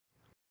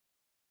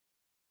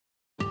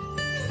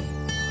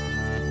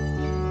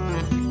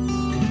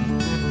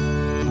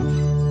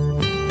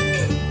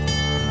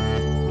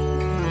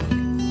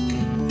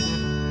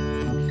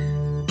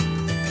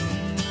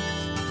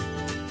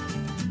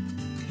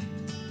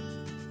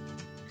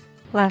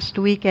Last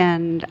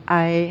weekend,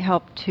 I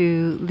helped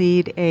to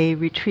lead a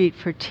retreat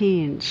for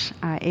teens,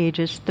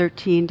 ages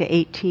 13 to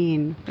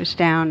 18. It was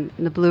down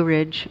in the Blue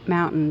Ridge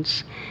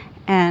Mountains.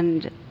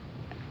 And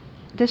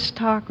this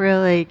talk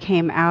really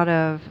came out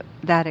of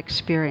that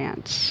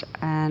experience.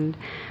 And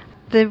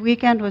the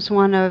weekend was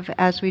one of,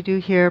 as we do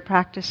here,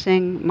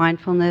 practicing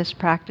mindfulness,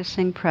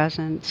 practicing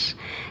presence.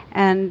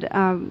 And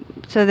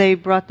so they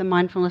brought the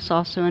mindfulness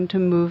also into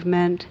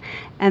movement.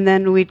 And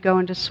then we'd go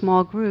into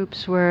small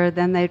groups where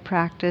then they'd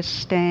practice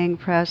staying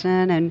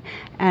present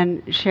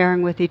and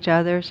sharing with each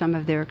other some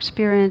of their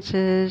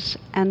experiences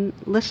and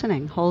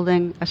listening,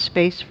 holding a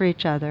space for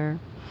each other.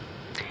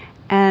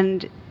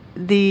 And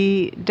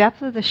the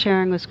depth of the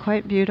sharing was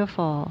quite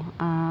beautiful.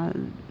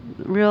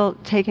 Real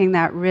taking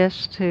that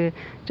risk to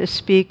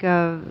speak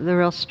of the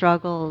real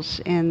struggles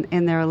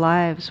in their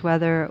lives,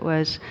 whether it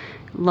was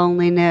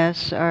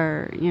loneliness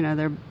or,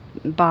 their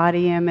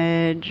body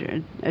image,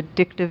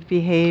 addictive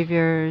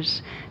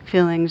behaviors,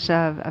 feelings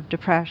of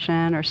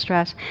depression or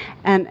stress,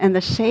 and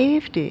the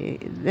safety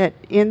that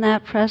in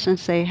that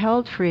presence they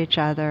held for each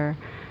other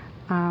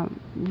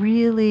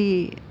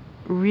really,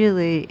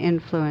 really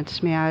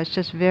influenced me. I was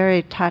just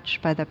very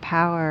touched by the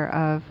power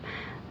of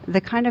the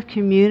kind of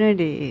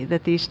community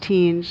that these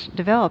teens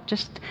developed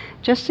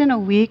just in a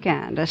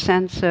weekend, a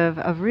sense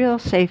of real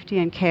safety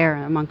and care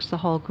amongst the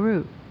whole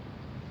group.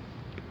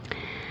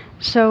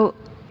 So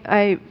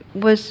I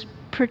was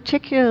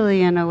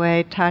particularly, in a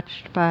way,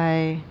 touched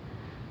by,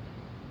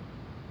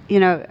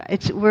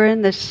 we're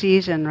in this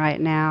season right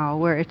now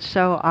where it's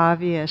so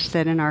obvious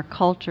that in our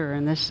culture,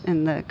 in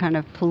the kind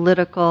of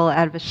political,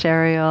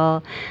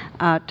 adversarial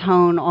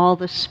tone, all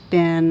the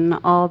spin,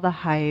 all the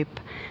hype,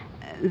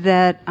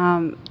 that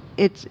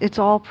it's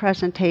all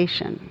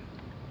presentation.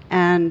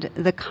 And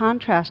the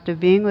contrast of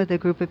being with a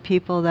group of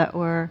people that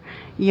were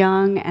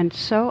young and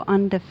so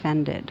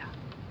undefended.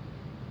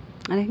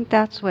 And I think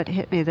that's what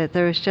hit me, that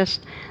there was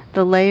just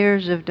the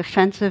layers of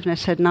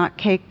defensiveness had not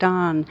caked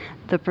on,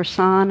 the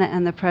persona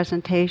and the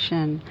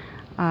presentation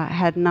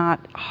had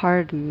not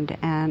hardened,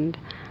 and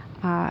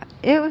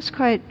it was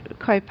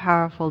quite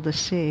powerful to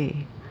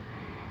see.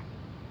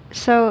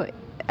 So,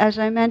 as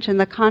I mentioned,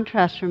 the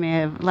contrast for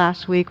me of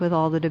last week with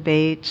all the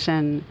debates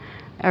and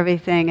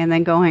everything, and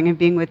then going and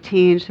being with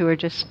teens who are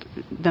just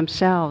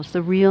themselves,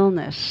 the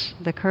realness,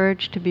 the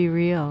courage to be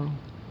real.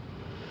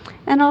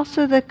 And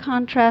also the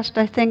contrast,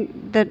 I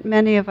think, that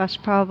many of us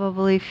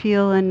probably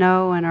feel and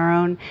know in our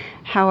own,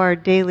 how our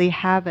daily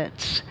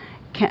habits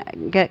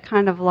can get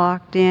kind of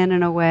locked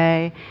in a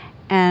way,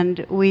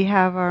 and we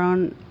have our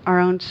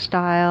own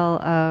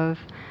style of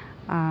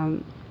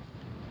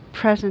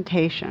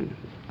presentation,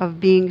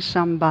 of being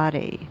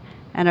somebody,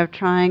 and of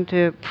trying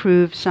to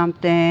prove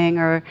something,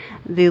 or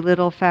the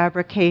little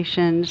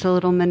fabrications, the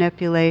little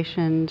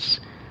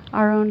manipulations,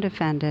 our own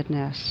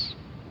defendedness.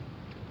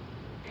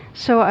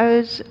 So I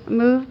was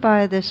moved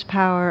by this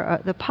power,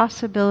 the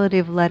possibility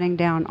of letting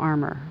down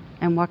armor,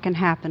 and what can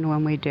happen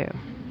when we do.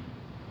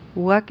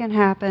 What can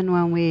happen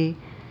when we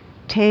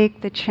take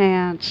the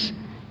chance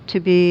to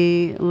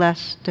be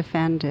less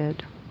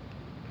defended.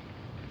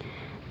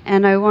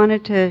 And I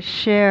wanted to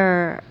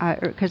share,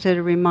 because it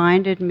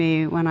reminded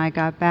me when I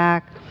got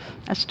back,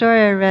 a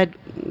story I read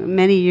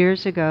many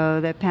years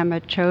ago that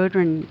Pema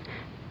Chodron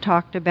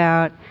talked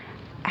about,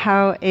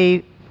 how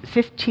a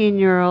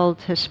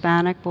 15-year-old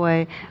Hispanic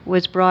boy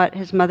was brought,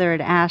 his mother had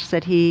asked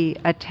that he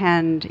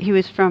attend, he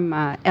was from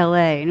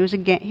L.A., and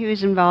he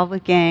was involved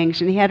with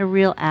gangs, and he had a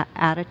real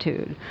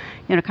attitude,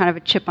 kind of a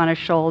chip on his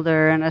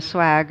shoulder, and a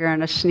swagger,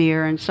 and a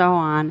sneer, and so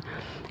on.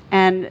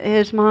 And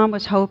his mom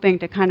was hoping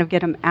to kind of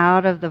get him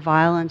out of the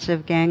violence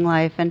of gang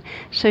life, and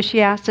so she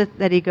asked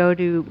that he go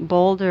to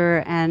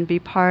Boulder and be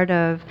part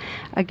of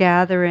a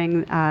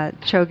gathering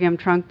Chogyam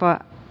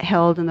Trungpa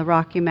held in the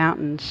Rocky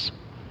Mountains.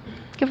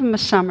 Give him a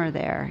summer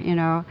there,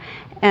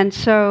 And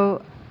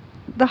so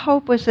the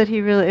hope was that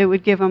it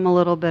would give him a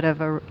little bit of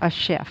a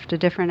shift, a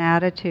different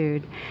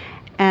attitude.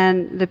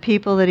 And the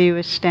people that he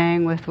was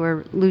staying with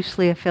were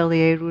loosely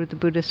affiliated with the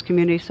Buddhist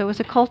community, so it was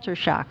a culture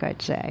shock,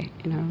 I'd say,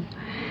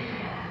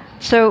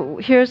 So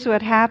here's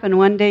what happened.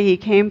 One day he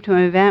came to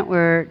an event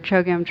where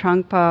Chogyam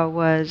Trungpa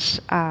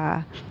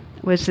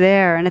was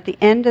there, and at the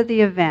end of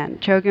the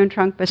event, Chogyam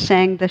Trungpa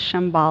sang the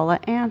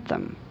Shambhala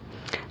anthem.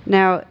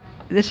 Now,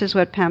 this is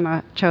what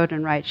Pema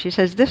Chodron writes. She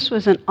says, "This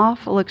was an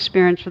awful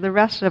experience for the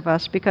rest of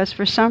us because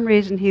for some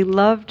reason he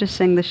loved to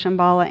sing the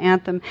Shambhala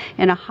anthem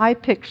in a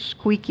high-pitched,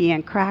 squeaky,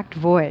 and cracked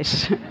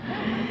voice."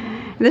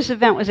 This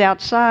event was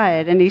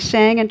outside, and he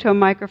sang into a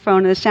microphone,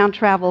 and the sound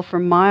traveled for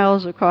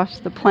miles across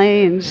the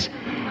plains.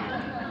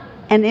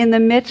 And in the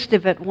midst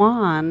of it,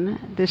 Juan,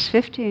 this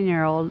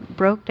 15-year-old,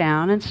 broke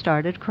down and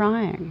started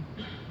crying.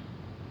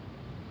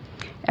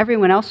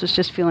 Everyone else was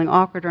just feeling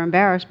awkward or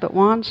embarrassed, but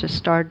Juan just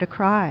started to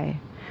cry.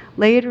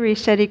 Later, he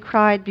said he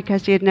cried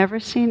because he had never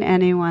seen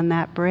anyone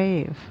that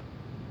brave.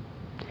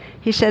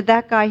 He said,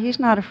 that guy, he's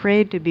not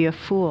afraid to be a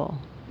fool.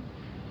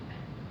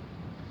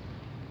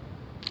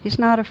 He's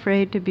not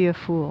afraid to be a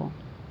fool.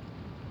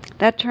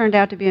 that turned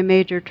out to be a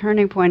major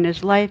turning point in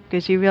his life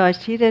because he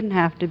realized he didn't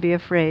have to be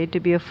afraid to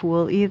be a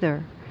fool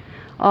either.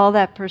 All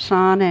that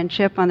persona and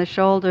chip on the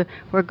shoulder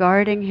were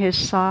guarding his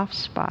soft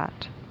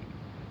spot,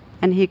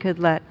 and he could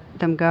let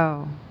them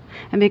go.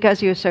 And because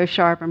he was so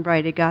sharp and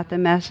bright, he got the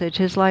message.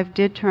 His life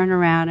did turn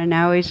around, and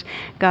now he's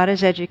got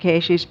his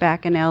education. He's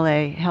back in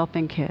LA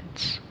helping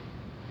kids.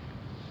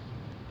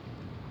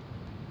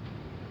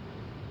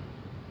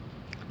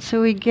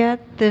 So we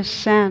get this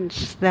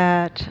sense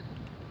that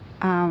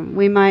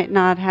we might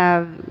not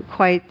have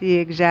quite the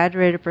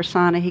exaggerated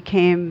persona he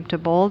came to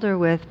Boulder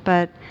with,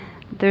 but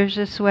there's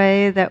this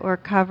way that we're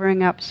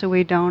covering up so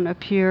we don't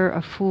appear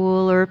a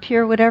fool or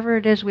appear whatever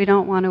it is we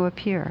don't want to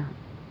appear.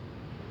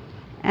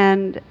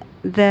 And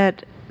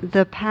that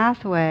the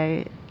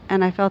pathway,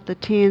 and I felt the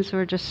teens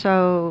were just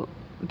so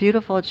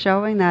beautiful at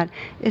showing that,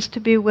 is to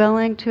be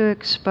willing to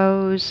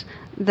expose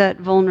that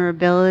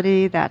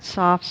vulnerability, that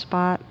soft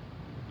spot,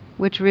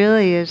 which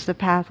really is the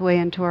pathway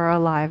into our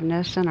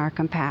aliveness and our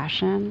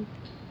compassion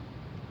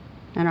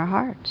and our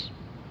hearts.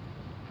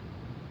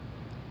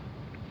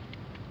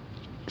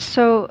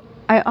 So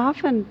I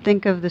often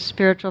think of the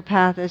spiritual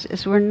path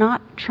as we're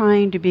not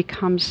trying to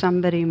become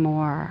somebody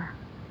more.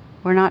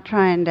 We're not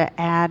trying to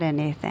add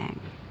anything,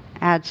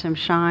 add some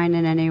shine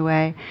in any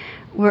way.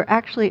 We're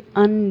actually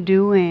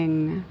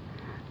undoing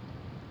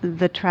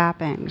the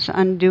trappings,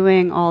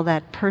 undoing all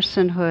that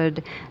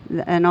personhood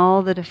and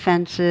all the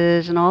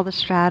defenses and all the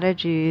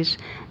strategies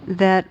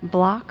that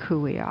block who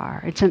we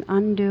are. It's an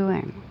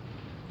undoing.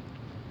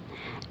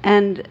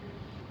 And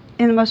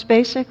in the most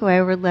basic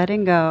way, we're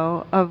letting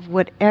go of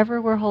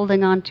whatever we're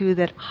holding on to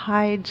that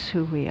hides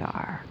who we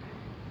are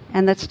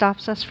and that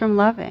stops us from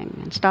loving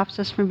and stops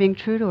us from being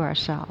true to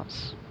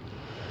ourselves.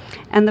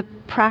 And the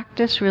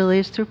practice really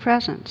is through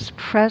presence.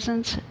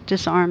 Presence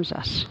disarms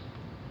us.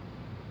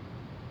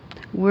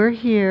 We're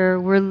here,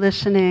 we're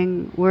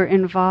listening, we're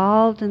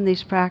involved in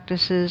these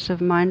practices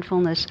of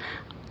mindfulness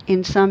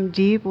in some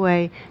deep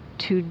way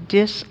to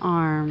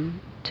disarm,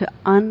 to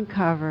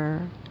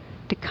uncover,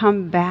 to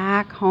come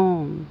back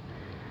home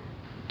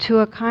to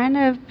a kind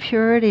of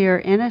purity or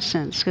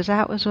innocence, because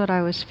that was what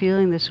I was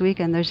feeling this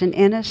weekend. There's an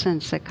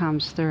innocence that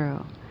comes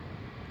through.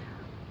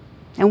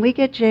 And we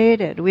get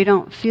jaded. We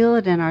don't feel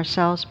it in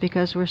ourselves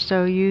because we're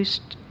so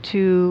used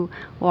to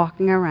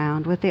walking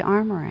around with the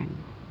armoring.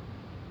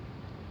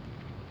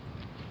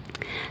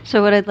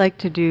 So what I'd like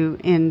to do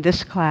in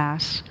this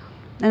class,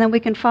 and then we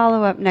can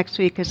follow up next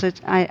week, because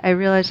I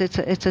realize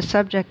it's a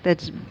subject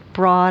that's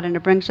broad and it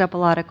brings up a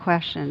lot of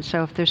questions.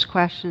 So if there's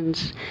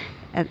questions,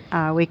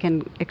 we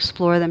can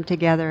explore them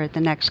together at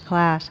the next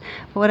class.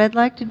 But what I'd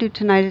like to do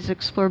tonight is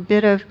explore a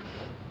bit of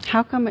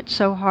how come it's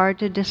so hard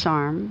to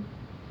disarm,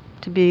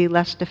 to be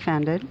less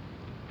defended.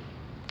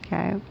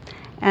 Okay,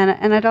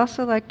 and I'd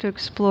also like to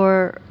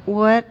explore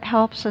what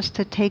helps us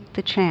to take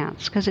the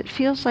chance, because it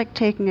feels like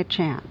taking a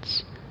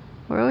chance.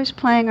 We're always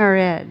playing our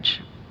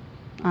edge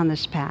on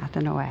this path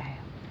in a way.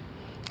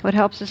 What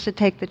helps us to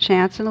take the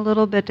chance and a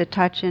little bit to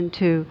touch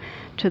into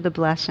the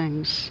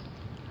blessings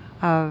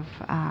of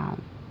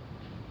an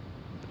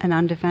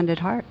undefended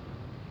heart.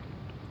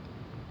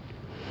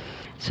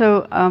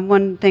 So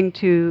one thing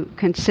to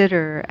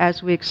consider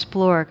as we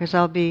explore, because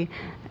I'll be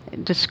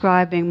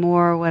describing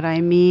more what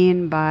I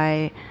mean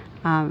by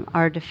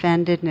our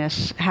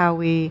defendedness, how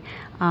we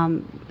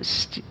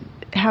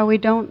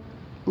don't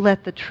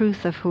let the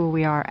truth of who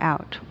we are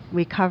out.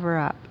 We cover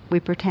up. We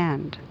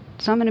pretend.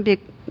 So I'm going to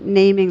be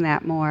naming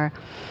that more.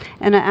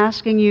 And I'm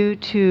asking you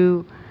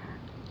to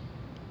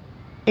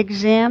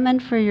examine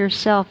for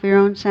yourself your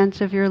own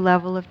sense of your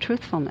level of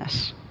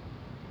truthfulness.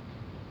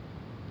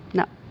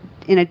 Now,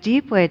 in a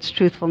deep way, it's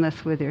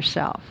truthfulness with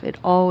yourself. It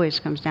always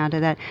comes down to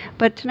that.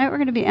 But tonight we're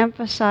going to be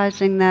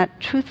emphasizing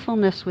that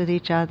truthfulness with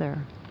each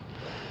other.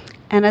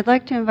 And I'd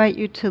like to invite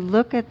you to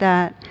look at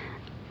that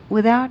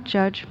without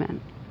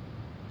judgment,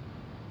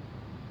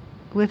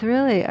 with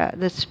really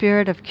the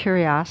spirit of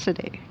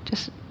curiosity.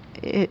 Just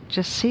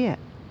see it.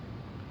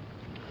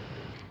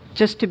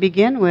 Just to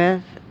begin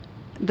with,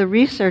 the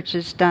research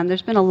is done.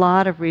 There's been a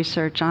lot of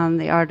research on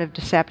the art of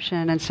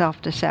deception and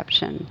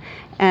self-deception.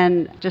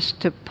 And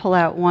just to pull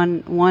out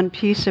one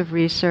piece of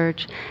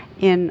research,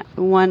 in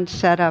one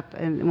setup,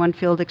 in one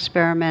field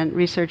experiment,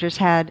 researchers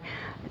had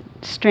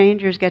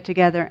strangers get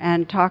together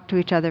and talk to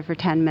each other for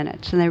 10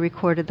 minutes, and they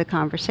recorded the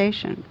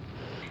conversation.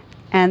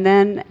 And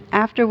then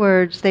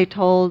afterwards, they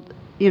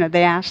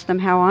asked them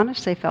how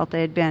honest they felt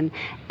they had been.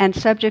 And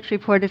subjects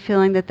reported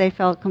feeling that they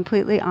felt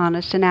completely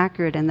honest and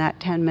accurate in that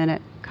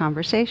 10-minute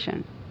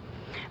conversation.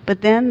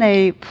 But then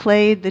they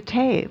played the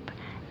tape.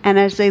 And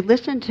as they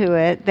listened to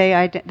it,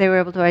 they were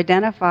able to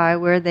identify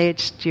where they had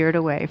steered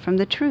away from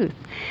the truth.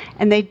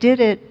 And they did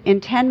it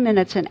in 10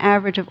 minutes, an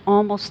average of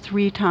almost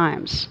 3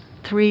 times.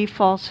 3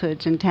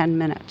 falsehoods in 10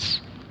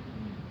 minutes.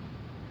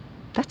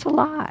 That's a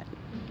lot.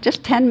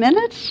 Just 10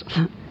 minutes?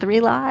 3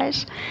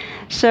 lies?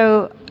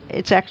 So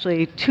it's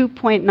actually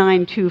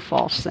 2.92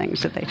 false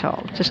things that they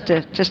told, just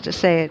to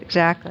say it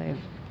exactly.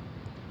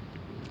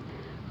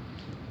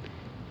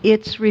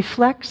 It's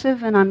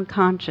reflexive and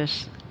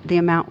unconscious the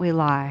amount we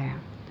lie.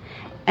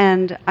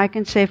 And I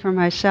can say for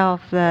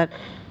myself that,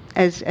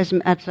 as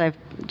I've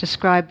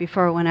described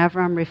before, whenever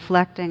I'm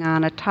reflecting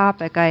on a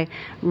topic, I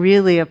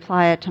really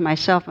apply it to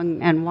myself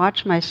and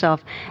watch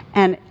myself.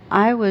 And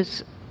I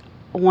was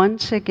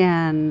once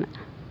again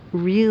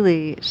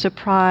really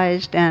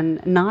surprised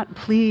and not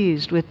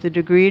pleased with the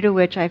degree to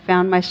which I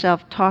found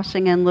myself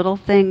tossing in little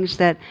things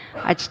that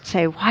I'd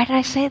say, why did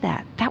I say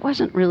that? That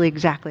wasn't really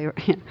exactly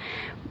right.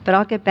 But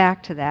I'll get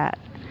back to that.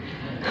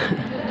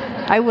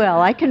 I will.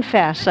 I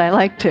confess. I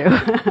like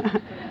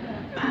to.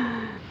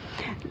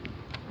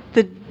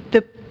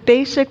 The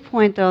basic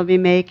point that I'll be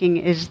making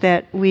is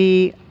that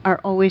we are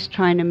always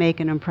trying to make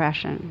an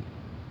impression.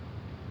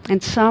 In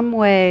some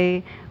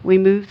way, we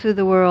move through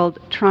the world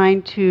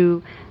trying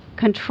to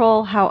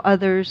control how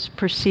others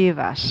perceive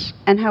us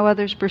and how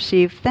others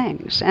perceive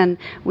things. And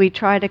we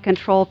try to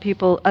control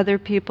other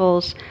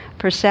people's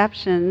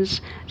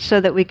perceptions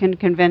so that we can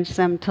convince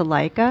them to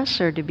like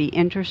us or to be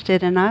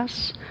interested in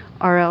us,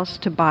 or else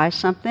to buy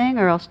something,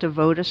 or else to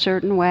vote a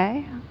certain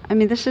way. I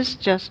mean, this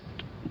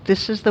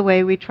is the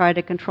way we try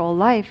to control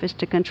life, is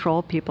to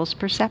control people's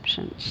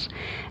perceptions.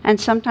 And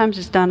sometimes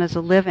it's done as a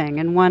living.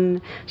 In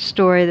one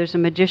story, there's a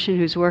magician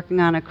who's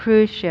working on a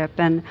cruise ship,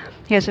 and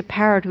he has a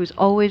parrot who's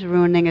always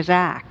ruining his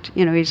act.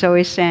 He's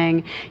always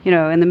saying,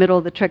 in the middle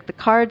of the trick, the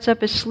card's up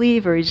his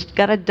sleeve, or he's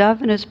got a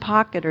dove in his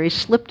pocket, or he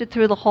slipped it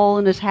through the hole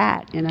in his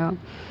hat,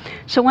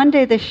 So one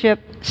day the ship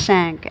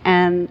sank,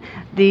 and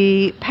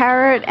the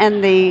parrot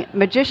and the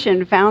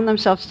magician found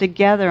themselves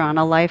together on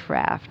a life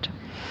raft.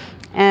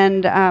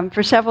 And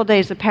for several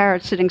days, the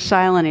parrot's sitting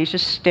silent. He's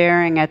just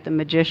staring at the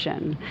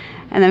magician.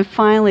 And then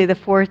finally, the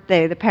fourth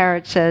day, the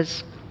parrot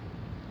says,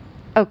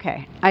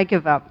 "Okay, I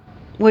give up.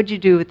 What'd you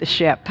do with the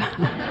ship?"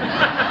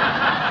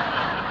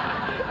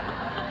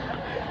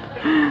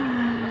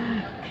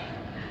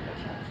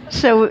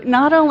 So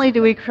not only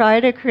do we try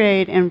to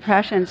create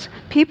impressions,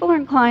 people are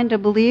inclined to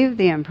believe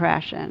the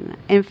impression.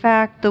 In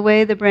fact, the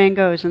way the brain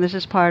goes, and this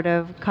is part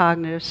of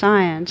cognitive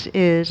science,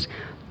 is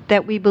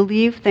that we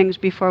believe things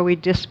before we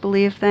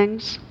disbelieve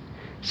things.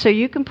 So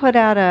you can put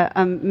out a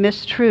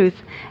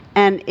mistruth,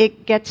 and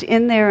it gets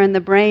in there in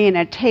the brain.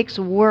 It takes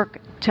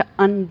work to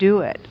undo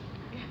it.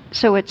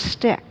 So it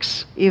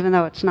sticks, even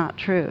though it's not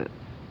true.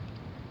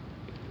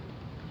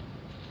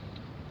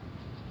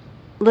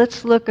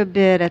 Let's look a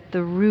bit at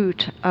the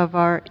root of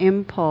our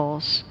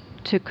impulse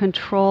to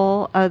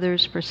control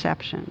others'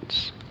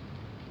 perceptions.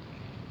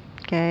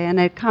 Okay, and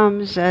it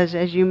comes, as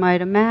you might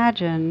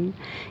imagine,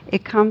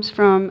 it comes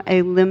from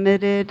a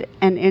limited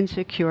and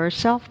insecure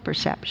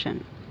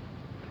self-perception.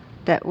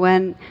 That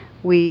when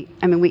we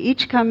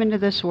each come into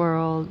this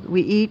world,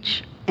 we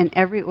each, and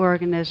every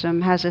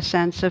organism, has a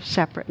sense of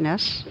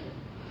separateness.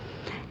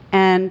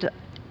 And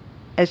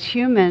as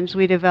humans,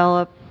 we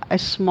develop a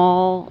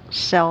small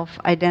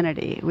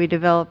self-identity. We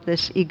develop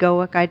this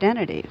egoic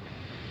identity.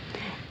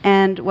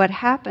 And what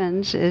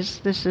happens is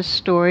this is a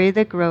story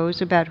that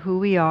grows about who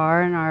we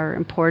are and our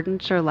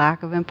importance or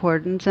lack of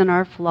importance and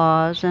our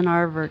flaws and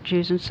our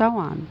virtues and so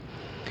on.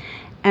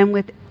 And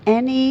with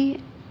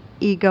any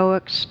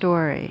egoic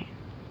story,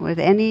 with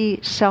any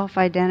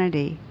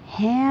self-identity,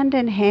 hand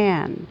in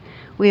hand,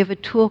 we have a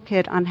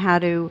toolkit on how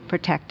to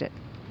protect it.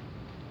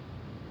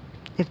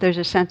 If there's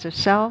a sense of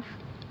self,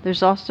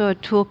 there's also a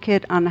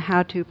toolkit on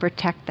how to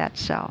protect that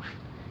self.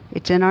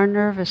 It's in our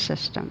nervous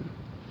system.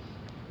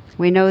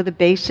 We know the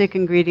basic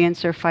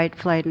ingredients are fight,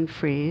 flight, and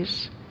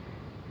freeze.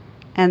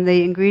 And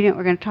the ingredient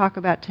we're going to talk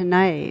about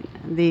tonight,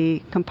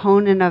 the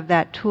component of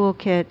that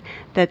toolkit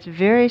that's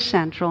very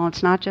central,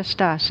 it's not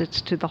just us, it's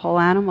to the whole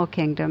animal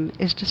kingdom,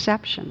 is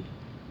deception.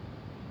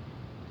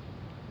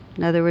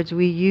 In other words,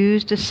 we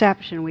use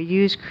deception, we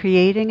use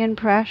creating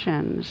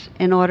impressions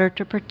in order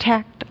to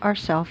protect our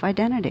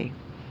self-identity.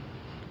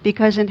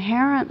 Because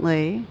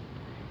inherently,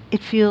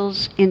 it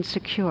feels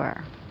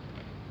insecure.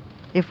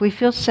 If we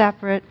feel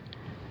separate,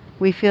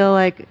 we feel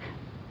like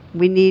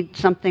we need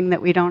something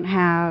that we don't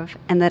have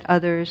and that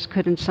others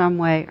could in some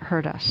way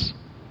hurt us.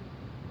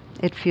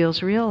 It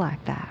feels real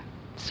like that.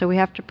 So we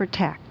have to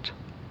protect.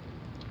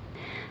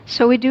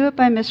 So we do it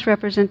by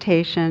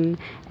misrepresentation,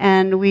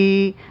 and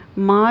we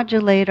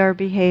modulate our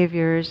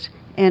behaviors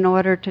in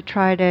order to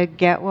try to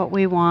get what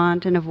we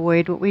want and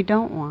avoid what we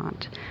don't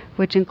want,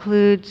 which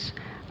includes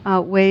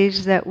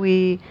ways that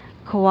we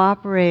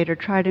cooperate or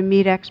try to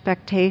meet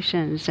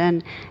expectations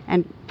and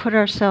put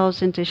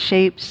ourselves into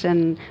shapes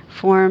and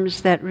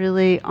forms that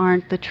really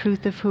aren't the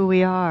truth of who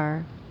we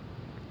are.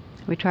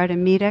 We try to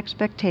meet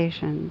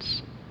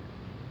expectations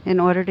in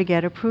order to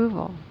get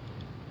approval.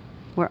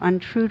 We're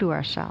untrue to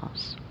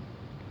ourselves.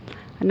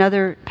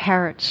 Another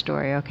parrot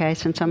story, okay,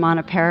 since I'm on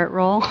a parrot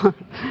roll.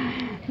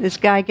 This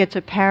guy gets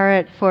a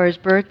parrot for his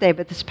birthday,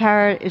 but this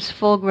parrot is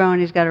full grown.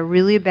 He's got a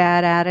really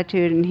bad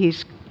attitude, and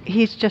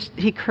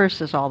he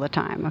curses all the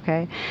time,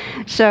 okay?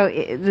 So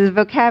the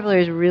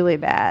vocabulary is really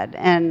bad,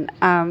 and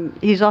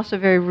he's also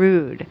very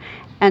rude.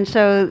 And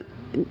so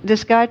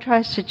this guy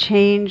tries to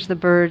change the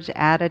bird's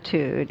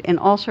attitude in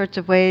all sorts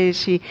of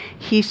ways.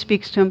 He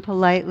speaks to him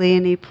politely,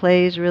 and he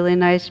plays really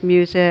nice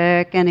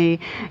music, and he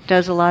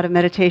does a lot of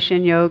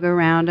meditation, yoga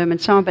around him, and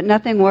so on. But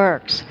nothing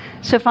works.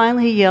 So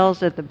finally, he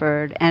yells at the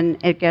bird, and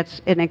it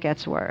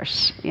gets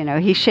worse.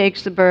 He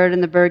shakes the bird,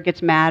 and the bird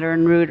gets madder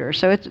and ruder.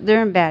 So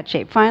they're in bad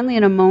shape. Finally,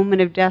 in a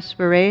moment of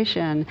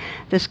desperation,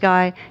 this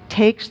guy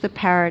takes the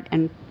parrot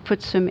and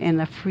puts him in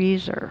the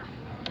freezer.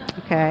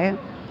 Okay.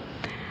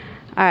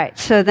 All right,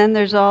 so then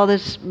there's all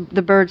this,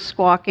 the bird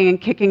squawking and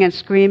kicking and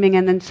screaming,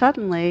 and then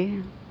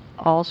suddenly,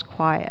 all's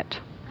quiet.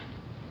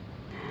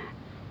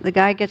 The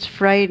guy gets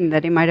frightened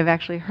that he might have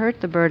actually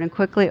hurt the bird and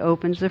quickly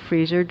opens the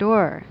freezer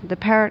door. The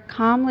parrot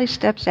calmly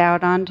steps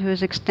out onto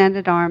his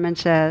extended arm and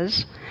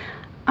says,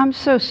 "I'm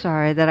so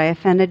sorry that I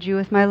offended you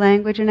with my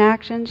language and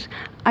actions.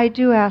 I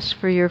do ask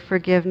for your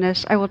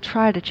forgiveness. I will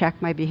try to check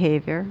my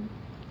behavior."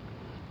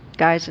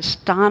 Guy's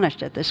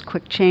astonished at this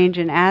quick change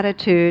in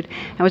attitude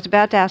and was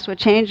about to ask what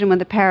changed, and when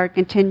the parrot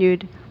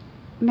continued,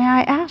 "May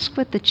I ask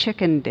what the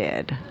chicken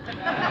did?"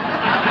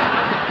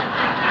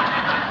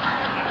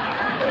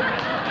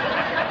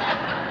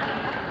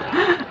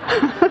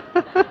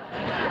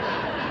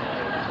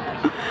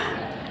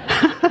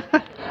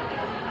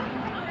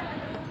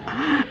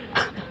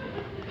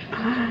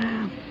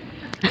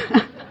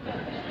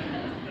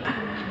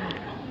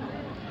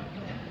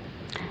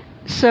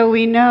 So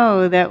we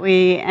know that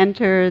we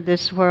enter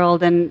this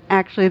world, and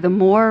actually the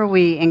more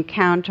we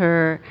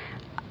encounter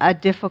a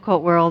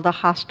difficult world, a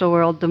hostile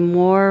world, the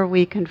more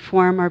we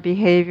conform our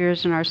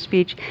behaviors and our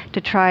speech to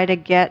try to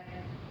get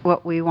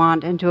what we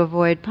want and to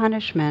avoid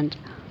punishment.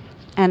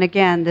 And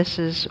again, this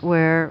is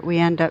where we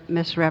end up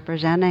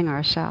misrepresenting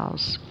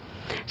ourselves.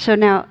 So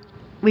now,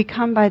 we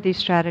come by these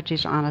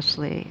strategies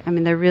honestly. I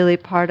mean, they're really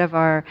part of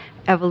our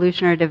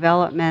evolutionary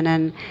development,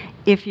 and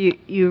if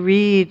you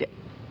read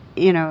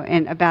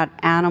about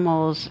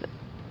animals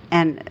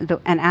and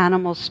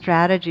animal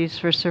strategies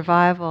for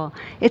survival,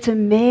 it's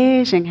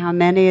amazing how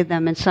many of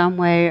them in some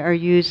way are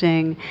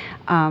using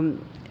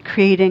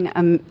creating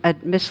a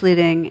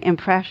misleading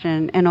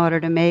impression in order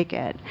to make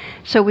it.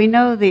 So we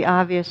know the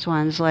obvious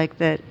ones, like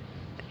that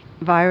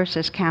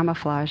viruses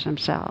camouflage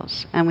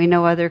themselves, and we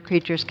know other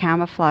creatures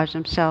camouflage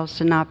themselves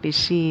to not be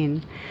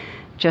seen,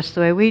 just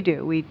the way we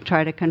do. We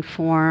try to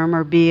conform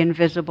or be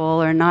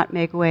invisible or not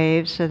make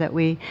waves so that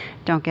we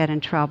don't get in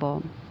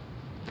trouble.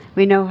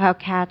 We know how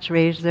cats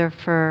raise their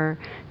fur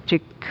to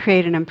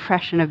create an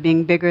impression of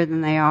being bigger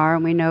than they are,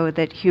 and we know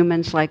that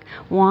humans like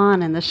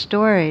Juan in the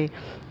story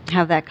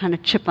have that kind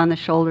of chip on the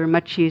shoulder,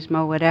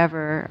 machismo,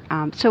 whatever.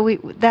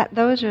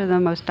 Those are the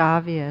most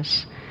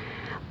obvious.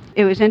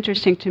 It was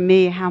interesting to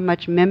me how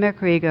much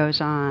mimicry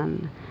goes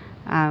on.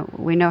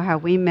 We know how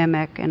we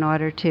mimic in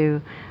order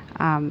to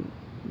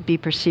be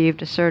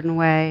perceived a certain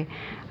way.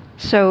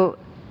 So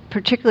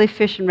particularly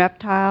fish and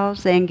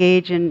reptiles, they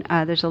engage in,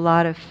 there's a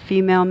lot of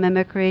female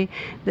mimicry.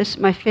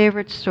 My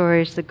favorite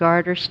story is the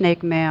garter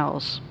snake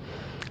males.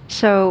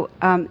 So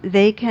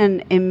they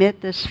can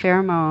emit this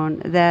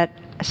pheromone that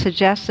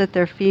suggests that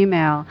they're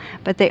female,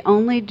 but they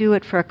only do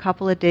it for a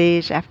couple of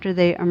days after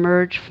they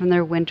emerge from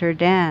their winter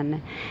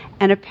den.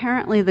 And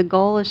apparently the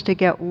goal is to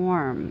get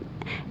warm.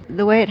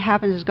 The way it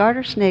happens is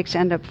garter snakes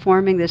end up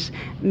forming this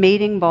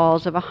mating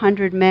balls of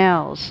 100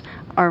 males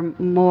or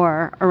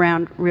more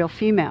around real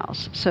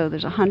females. So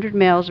there's 100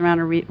 males around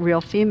a real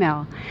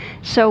female.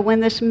 So when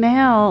this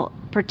male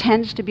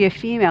pretends to be a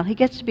female, he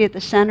gets to be at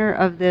the center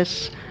of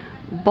this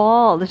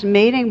ball, this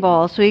mating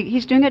ball, so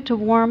he's doing it to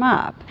warm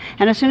up.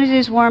 And as soon as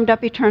he's warmed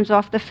up, he turns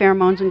off the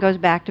pheromones and goes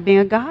back to being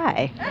a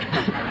guy.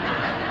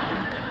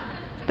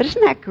 But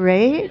isn't that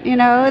great,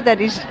 that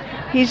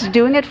he's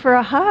doing it for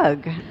a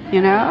hug,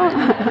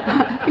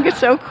 I think it's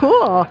so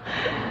cool.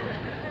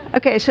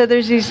 Okay, so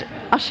there's these,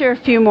 I'll share a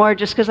few more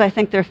just because I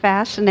think they're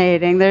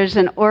fascinating. There's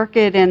an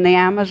orchid in the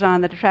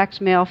Amazon that attracts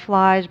male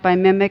flies by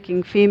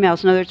mimicking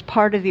females. In other words,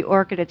 part of the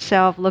orchid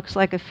itself looks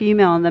like a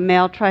female, and the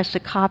male tries to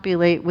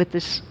copulate with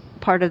this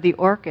part of the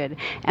orchid.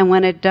 And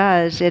when it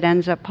does, it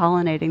ends up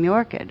pollinating the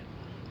orchid.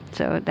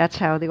 So that's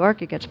how the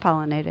orchid gets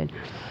pollinated.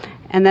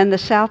 And then the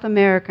South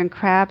American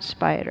crab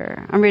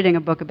spider. I'm reading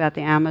a book about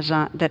the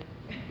Amazon that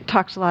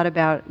talks a lot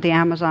about the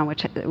Amazon,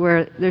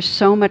 where there's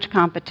so much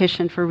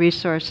competition for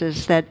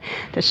resources that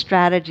the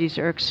strategies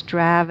are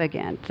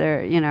extravagant.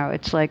 They're,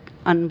 it's like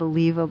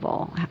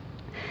unbelievable.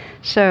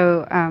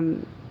 So,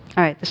 all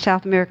right, the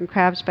South American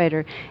crab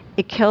spider.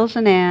 It kills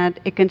an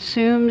ant, it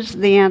consumes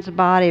the ant's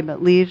body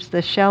but leaves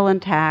the shell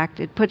intact.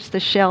 It puts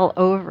the shell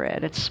over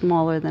it. It's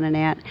smaller than an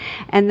ant.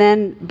 And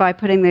then by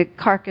putting the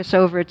carcass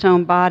over its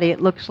own body, it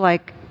looks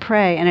like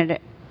prey, and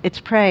its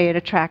prey, it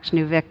attracts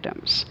new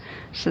victims.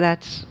 So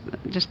that's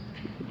just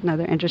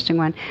another interesting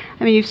one.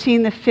 I mean, you've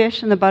seen the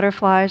fish and the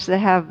butterflies that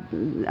have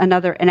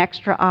an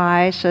extra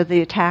eye so the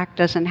attack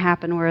doesn't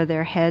happen where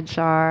their heads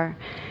are.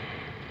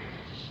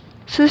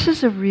 So this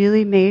is a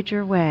really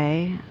major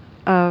way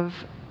of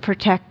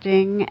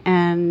protecting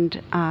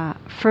and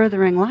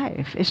furthering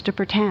life, is to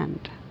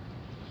pretend.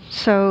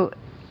 So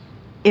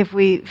if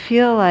we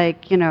feel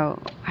like,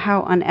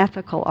 how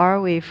unethical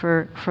are we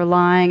for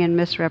lying and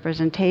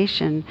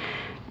misrepresentation.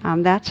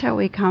 That's how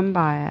we come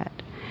by it.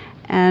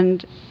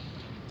 And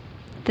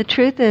the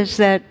truth is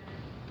that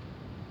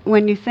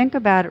when you think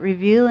about it,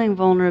 revealing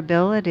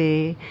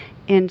vulnerability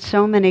in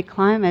so many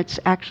climates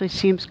actually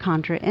seems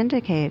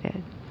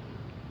contraindicated.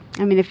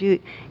 I mean,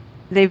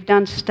 they've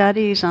done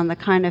studies on the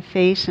kind of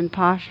face and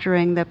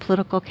posturing that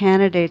political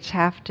candidates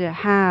have to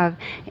have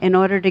in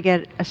order to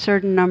get a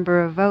certain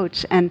number of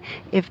votes. And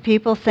if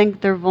people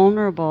think they're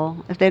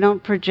vulnerable, if they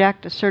don't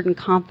project a certain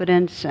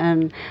confidence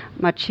and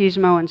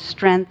machismo and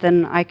strength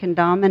and I can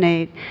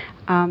dominate,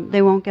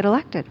 they won't get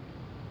elected.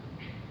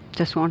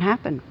 Just won't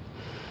happen.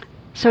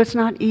 So it's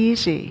not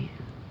easy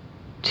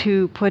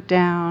to put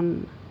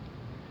down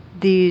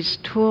these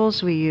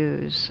tools we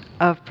use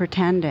of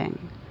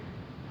pretending.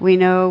 We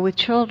know with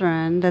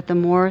children that the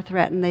more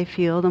threatened they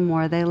feel, the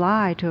more they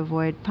lie to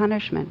avoid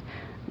punishment.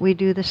 We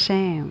do the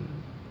same.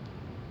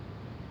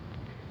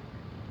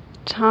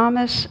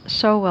 Thomas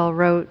Sowell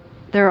wrote,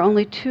 "There are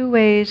only two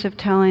ways of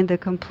telling the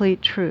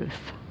complete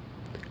truth,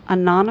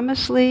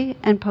 anonymously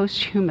and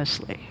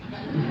posthumously."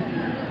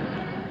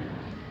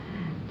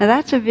 Now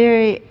that's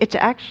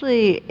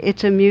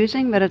it's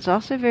amusing, but it's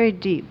also very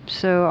deep.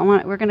 So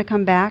we're going to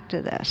come back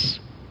to this.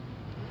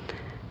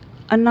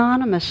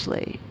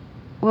 Anonymously.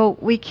 Well,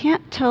 we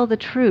can't tell the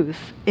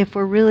truth if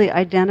we're really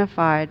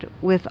identified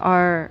with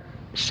our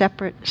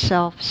separate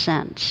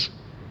self-sense,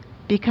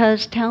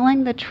 because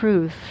telling the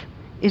truth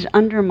is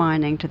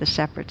undermining to the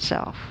separate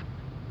self.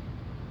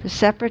 The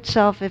separate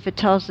self, if it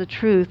tells the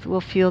truth,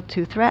 will feel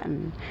too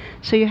threatened.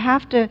 So you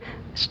have to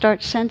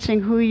start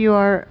sensing who you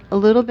are a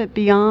little bit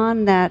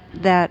beyond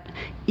that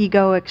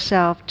egoic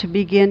self to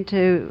begin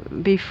to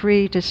be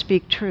free to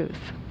speak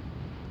truth.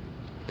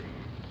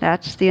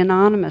 That's the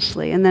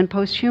anonymously. And then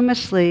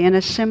posthumously, in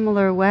a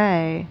similar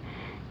way,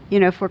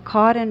 if we're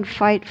caught in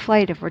fight,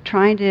 flight, if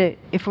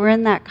we're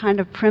in that kind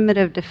of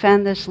primitive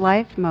defend this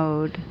life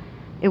mode,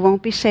 it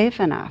won't be safe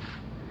enough.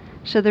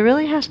 So there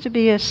really has to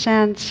be a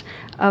sense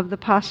of the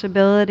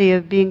possibility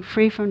of being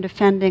free from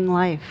defending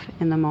life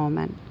in the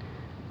moment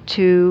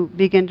to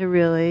begin to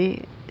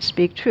really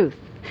speak truth.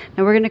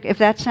 Now if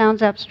that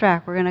sounds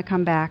abstract, we're going to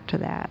come back to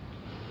that.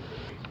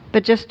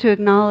 But just to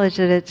acknowledge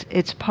that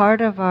it's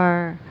part of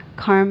our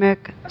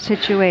karmic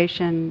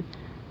situation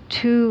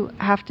to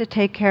have to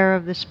take care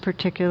of this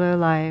particular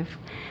life,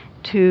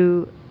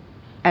 to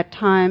at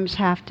times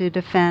have to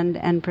defend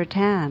and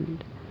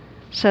pretend.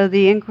 So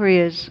the inquiry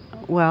is,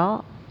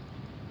 well,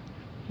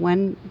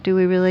 when do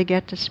we really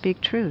get to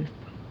speak truth?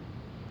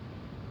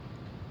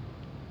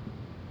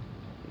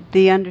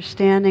 The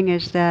understanding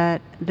is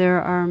that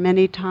there are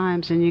many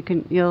times, and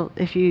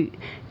if you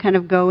kind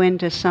of go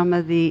into some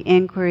of the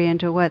inquiry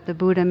into what the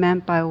Buddha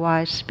meant by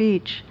wise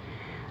speech,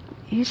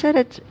 he said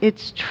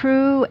it's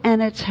true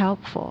and it's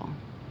helpful.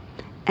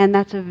 And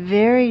that's a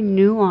very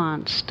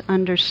nuanced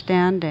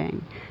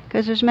understanding,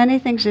 because there's many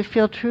things that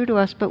feel true to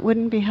us but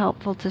wouldn't be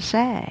helpful to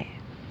say.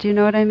 Do you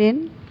know what I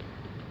mean?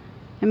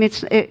 I mean,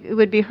 it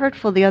would be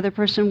hurtful. The other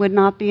person would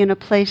not be in a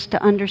place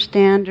to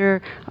understand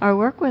or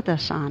work with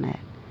us on it.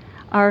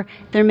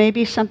 There may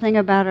be something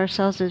about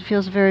ourselves that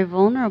feels very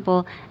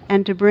vulnerable,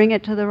 and to bring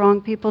it to the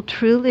wrong people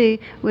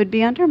truly would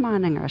be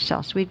undermining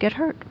ourselves. We'd get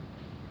hurt.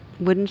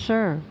 Wouldn't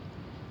serve.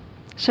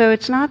 So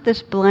it's not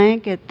this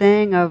blanket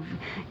thing of,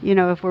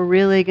 if we're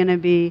really going to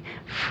be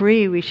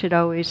free, we should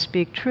always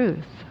speak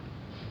truth.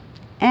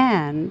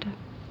 And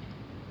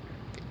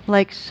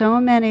like so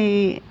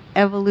many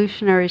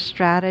evolutionary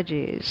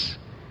strategies,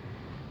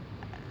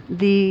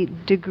 the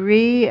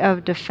degree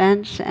of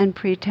defense and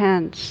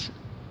pretense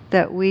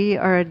that we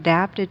are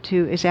adapted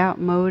to is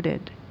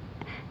outmoded,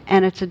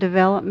 and it's a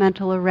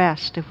developmental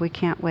arrest if we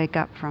can't wake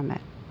up from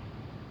it.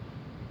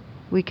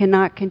 We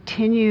cannot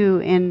continue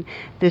in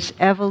this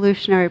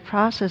evolutionary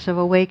process of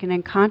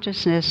awakening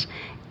consciousness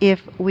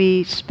if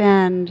we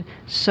spend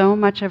so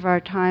much of our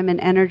time and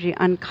energy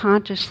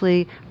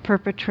unconsciously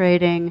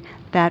perpetrating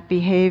that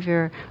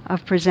behavior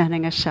of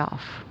presenting a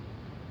self.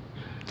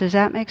 Does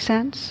that make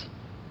sense?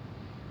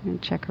 I'm going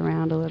to check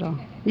around a little.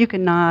 You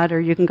can nod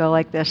or you can go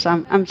like this.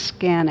 I'm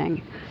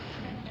scanning.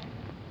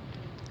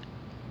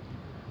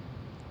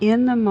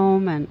 In the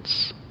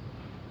moments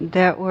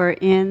that we're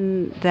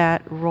in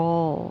that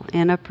role,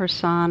 in a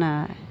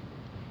persona,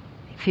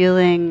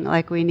 feeling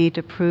like we need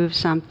to prove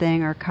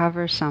something or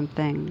cover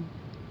something,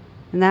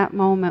 in that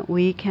moment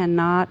we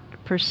cannot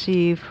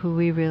perceive who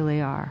we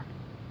really are.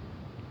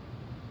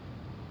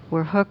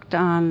 We're hooked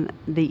on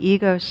the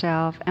ego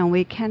self, and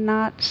we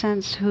cannot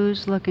sense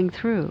who's looking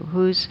through,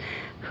 who's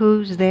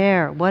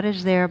there, what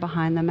is there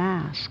behind the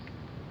mask.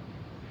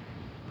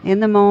 In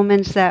the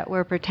moments that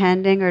we're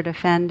pretending or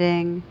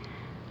defending,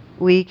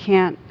 we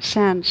can't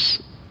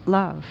sense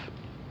love.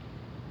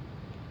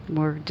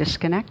 We're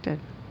disconnected.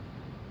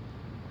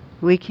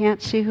 We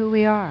can't see who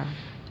we are.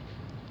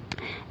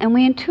 And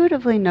we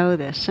intuitively know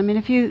this. I mean,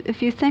 if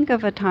you think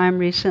of a time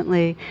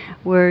recently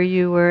where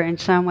you were in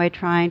some way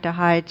trying to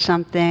hide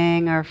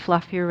something or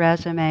fluff your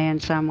resume in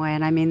some way,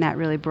 and I mean that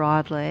really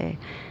broadly,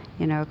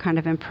 kind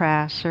of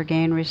impress or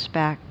gain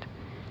respect,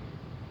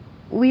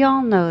 we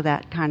all know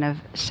that kind of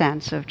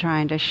sense of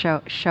trying to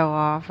show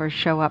off or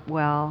show up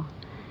well.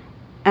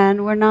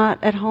 And we're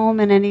not at home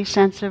in any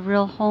sense of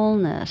real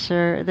wholeness,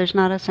 or there's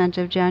not a sense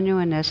of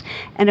genuineness.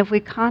 And if we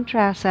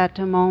contrast that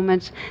to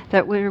moments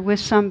that we're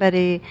with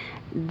somebody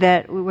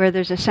where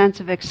there's a sense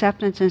of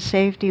acceptance and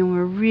safety, and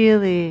we're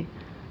really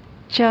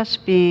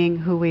just being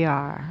who we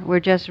are, we're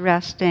just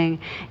resting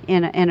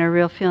in a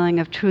real feeling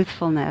of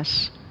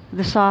truthfulness,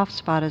 the soft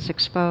spot is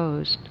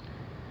exposed.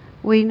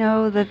 We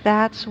know that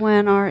that's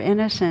when our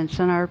innocence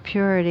and our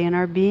purity and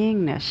our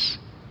beingness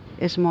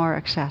is more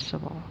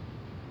accessible.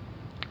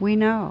 We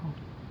know.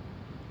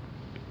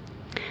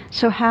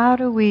 So how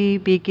do we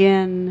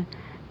begin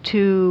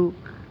to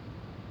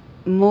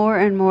more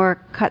and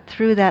more cut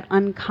through that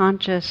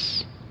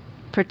unconscious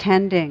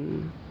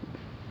pretending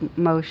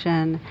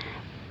motion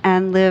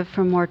and live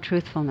for more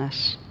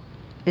truthfulness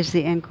is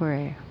the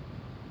inquiry.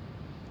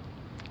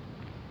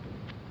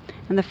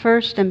 And the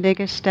first and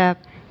biggest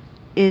step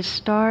is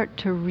start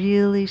to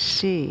really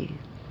see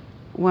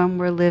when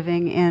we're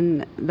living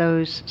in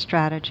those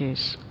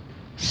strategies.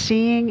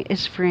 Seeing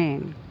is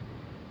freeing.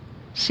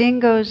 Seeing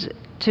goes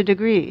to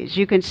degrees.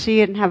 You can see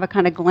it and have a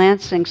kind of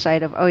glancing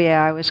sight of, oh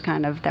yeah,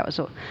 that was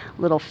a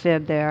little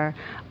fib there.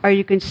 Or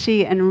you can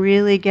see and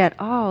really get,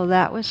 oh,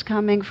 that was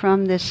coming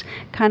from this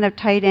kind of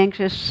tight,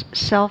 anxious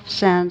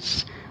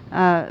self-sense,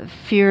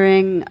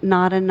 fearing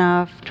not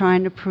enough,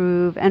 trying to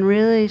prove, and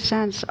really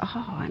sense,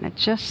 oh, and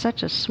it's just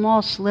such a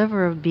small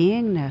sliver of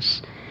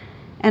beingness.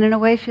 And in a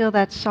way feel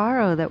that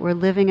sorrow that we're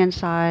living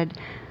inside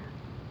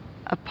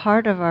a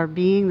part of our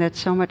being that's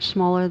so much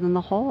smaller than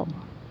the whole.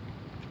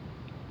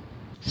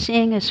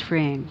 Seeing is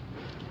freeing.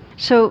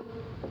 So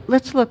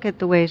let's look at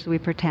the ways that we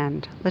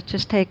pretend. Let's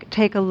just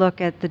take a look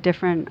at the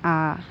different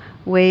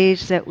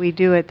ways that we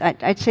do it.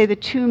 I'd say the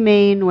two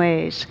main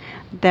ways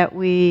that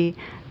we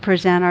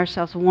present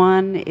ourselves.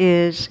 One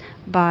is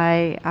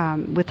by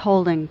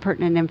withholding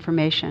pertinent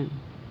information.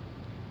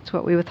 It's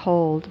what we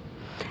withhold.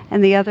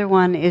 And the other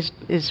one is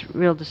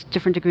real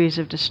different degrees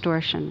of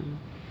distortion.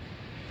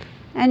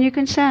 And you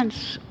can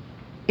sense,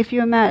 if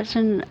you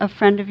imagine a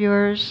friend of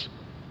yours,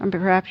 or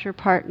perhaps your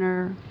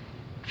partner,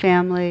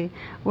 family,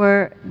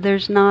 where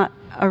there's not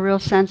a real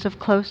sense of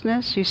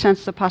closeness, you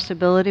sense the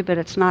possibility but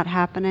it's not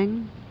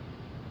happening,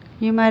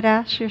 you might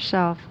ask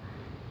yourself,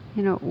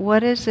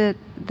 what is it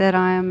that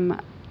I'm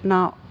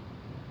not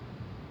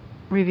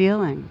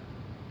revealing?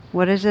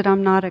 What is it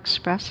I'm not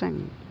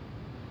expressing?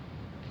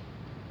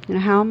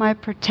 How am I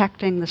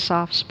protecting the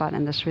soft spot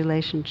in this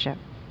relationship?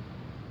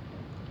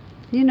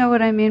 You know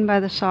what I mean by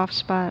the soft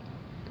spot?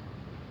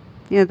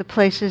 The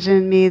places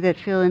in me that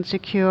feel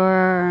insecure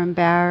or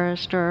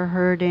embarrassed or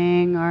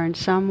hurting or in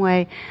some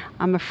way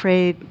I'm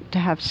afraid to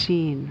have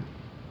seen.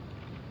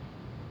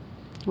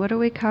 What are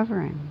we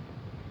covering?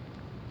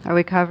 Are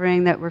we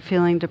covering that we're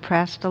feeling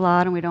depressed a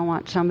lot and we don't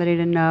want somebody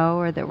to know,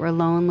 or that we're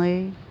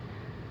lonely?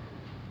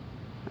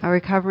 Are we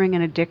covering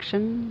an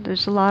addiction?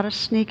 There's a lot of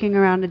sneaking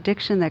around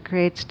addiction that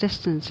creates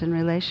distance in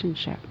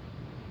relationship.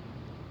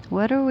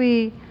 What are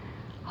we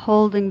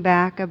holding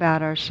back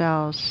about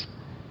ourselves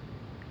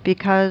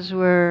because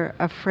we're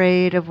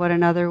afraid of what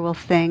another will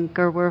think,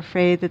 or we're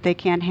afraid that they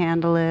can't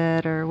handle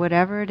it, or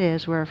whatever it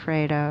is we're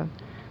afraid of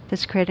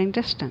that's creating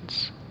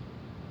distance?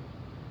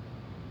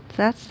 So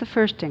that's the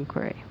first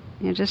inquiry,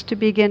 just to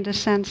begin to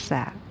sense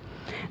that.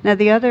 Now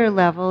the other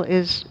level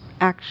is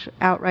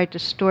outright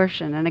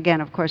distortion, and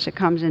again, of course, it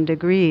comes in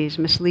degrees,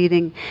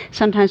 misleading.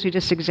 Sometimes we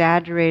just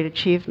exaggerate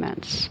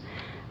achievements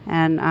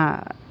and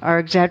or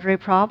exaggerate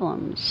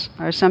problems,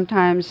 or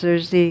sometimes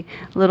there's the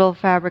little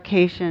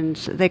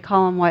fabrications. They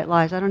call them white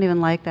lies. I don't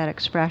even like that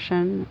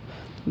expression,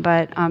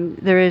 but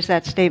there is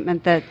that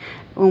statement that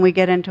when we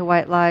get into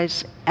white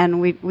lies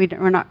and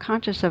we're not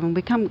conscious of them,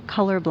 we become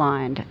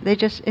colorblind.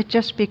 It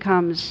just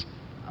becomes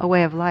a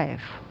way of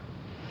life.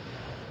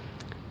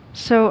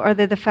 So are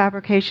they the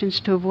fabrications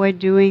to avoid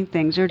doing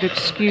things or to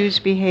excuse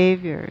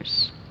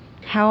behaviors?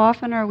 How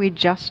often are we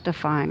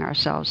justifying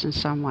ourselves in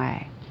some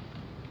way?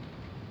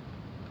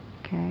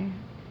 Okay.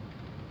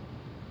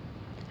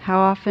 How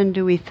often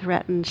do we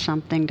threaten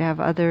something to have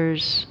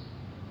others,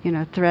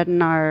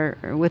 threaten our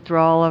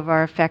withdrawal of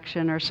our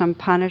affection or some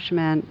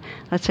punishment,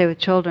 let's say with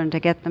children, to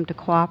get them to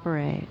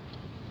cooperate?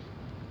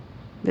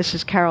 This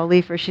is Carol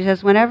Leifer. She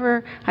says,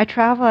 whenever I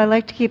travel, I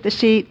like to keep the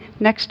seat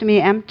next to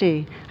me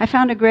empty. I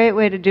found a great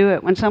way to do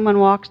it. When someone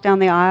walks down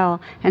the aisle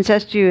and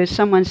says to you, is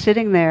someone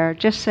sitting there,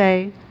 just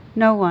say,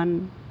 no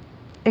one,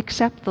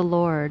 except the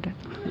Lord.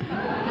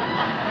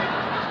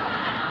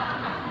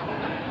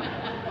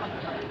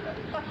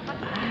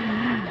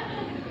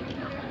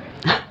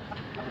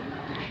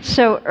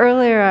 So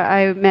earlier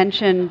I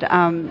mentioned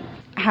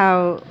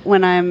how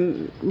when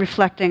I'm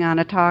reflecting on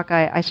a talk,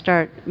 I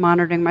start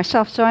monitoring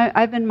myself. So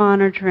I've been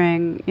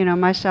monitoring,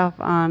 myself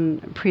on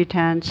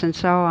pretense and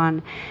so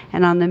on,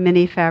 and on the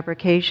mini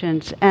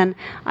fabrications. And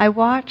I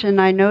watch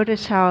and I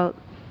notice how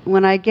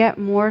when I get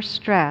more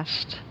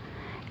stressed,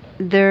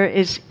 there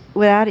is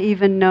without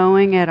even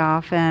knowing it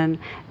often,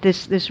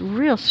 this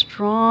real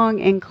strong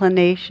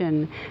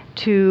inclination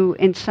to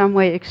in some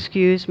way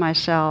excuse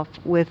myself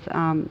with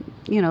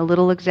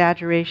little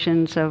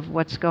exaggerations of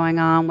what's going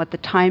on, what the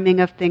timing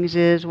of things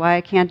is, why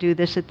I can't do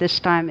this at this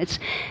time. It's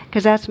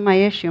because that's my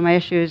issue. My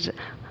issue is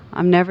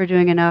I'm never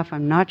doing enough,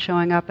 I'm not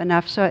showing up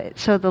enough.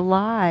 So the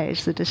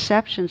lies, the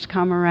deceptions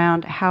come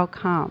around how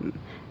come,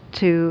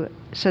 so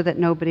that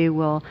nobody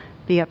will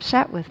be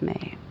upset with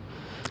me.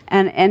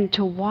 And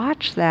to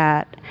watch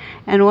that,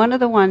 and one of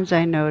the ones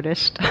I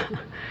noticed,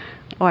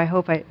 I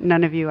hope I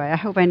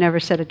never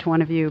said it to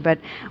one of you, but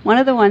one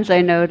of the ones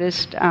I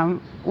noticed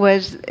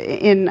was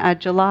in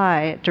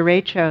July, at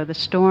derecho, the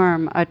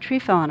storm, a tree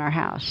fell on our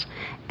house.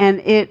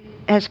 And it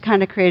has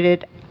kind of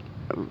created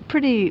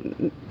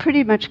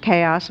pretty much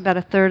chaos. About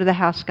a third of the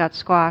house got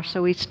squashed,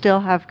 so we still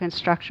have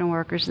construction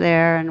workers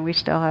there, and we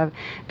still have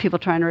people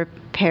trying to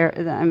repair,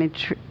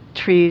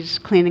 trees,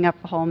 cleaning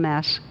up the whole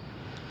mess.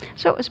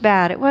 So it was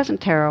bad. It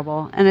wasn't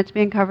terrible, and it's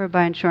being covered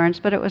by insurance,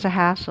 but it was a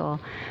hassle.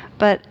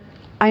 But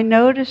I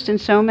noticed in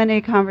so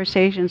many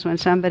conversations when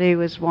somebody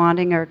was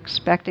wanting or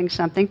expecting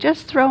something,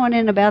 just throwing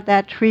in about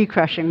that tree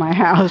crushing my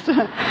house.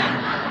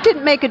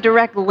 Didn't make a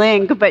direct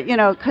link, but,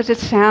 because it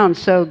sounds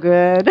so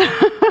good.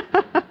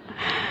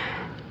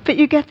 But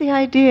you get the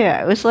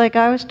idea. It was like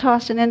I was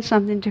tossing in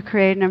something to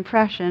create an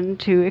impression,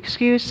 to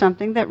excuse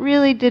something that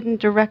really didn't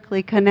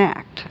directly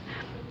connect.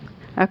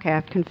 Okay,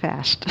 I've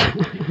confessed.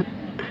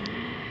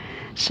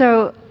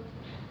 So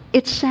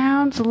it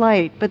sounds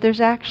light, but there's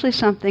actually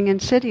something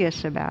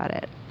insidious about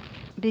it,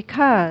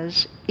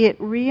 because it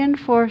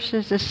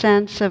reinforces a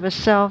sense of a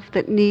self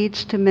that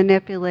needs to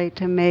manipulate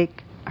to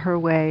make her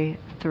way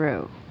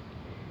through.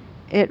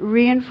 It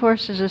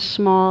reinforces a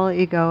small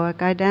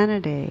egoic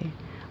identity,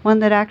 one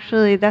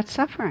that's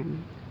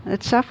suffering.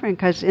 It's suffering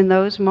because in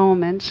those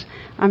moments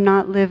I'm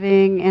not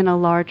living in a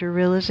larger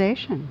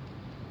realization.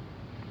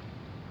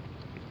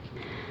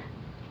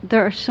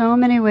 There are so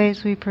many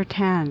ways we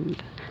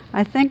pretend.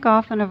 I think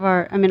often of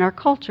our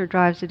culture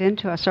drives it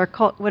into us.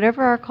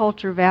 Whatever our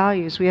culture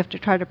values, we have to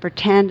try to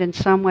pretend in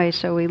some way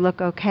so we look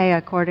okay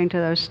according to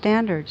those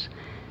standards.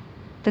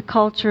 The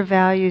culture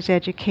values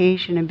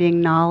education and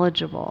being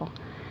knowledgeable.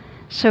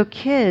 So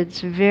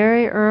kids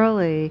very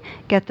early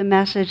get the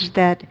message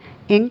that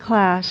in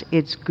class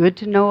it's good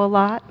to know a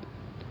lot,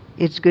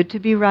 it's good to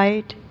be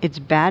right, it's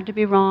bad to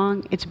be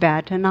wrong, it's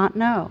bad to not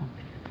know.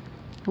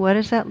 What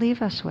does that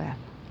leave us with?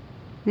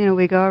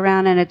 We go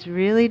around and it's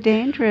really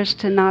dangerous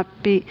to not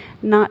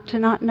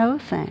know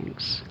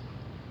things.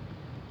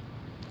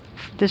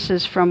 This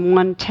is from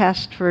one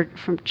test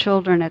from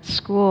children at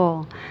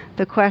school.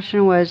 The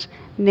question was,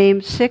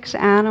 name 6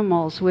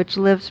 animals which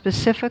live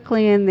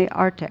specifically in the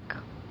Arctic.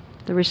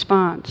 The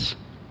response,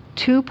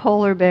 2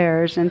 polar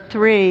bears and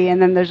 3, and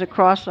then there's a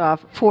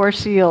cross-off, 4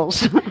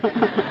 seals.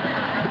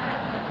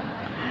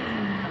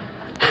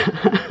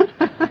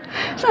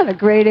 It's not a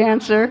great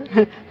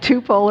answer.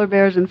 2 polar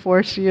bears and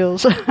 4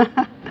 seals.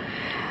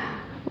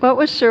 What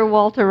was Sir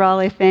Walter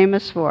Raleigh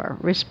famous for?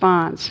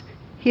 Response,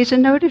 he's a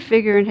noted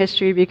figure in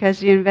history because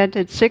he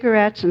invented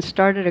cigarettes and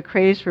started a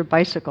craze for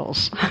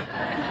bicycles.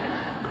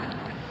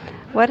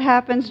 What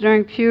happens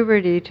during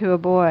puberty to a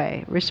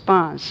boy?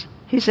 Response,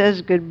 he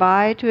says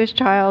goodbye to his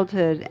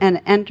childhood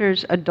and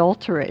enters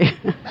adultery.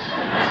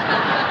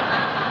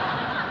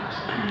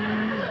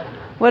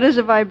 What is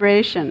a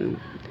vibration?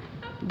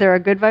 There are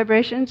good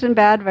vibrations and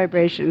bad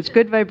vibrations.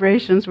 Good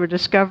vibrations were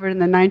discovered in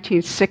the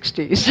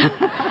 1960s.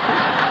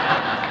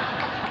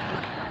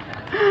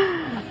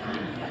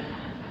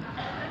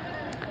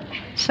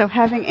 So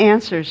having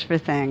answers for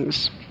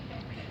things.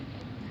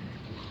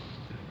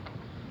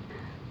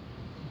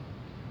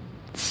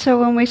 So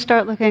when we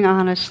start looking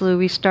honestly,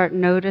 we start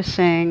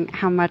noticing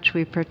how much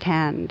we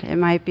pretend. It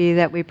might be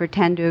that we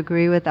pretend to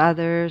agree with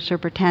others or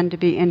pretend to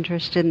be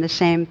interested in the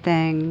same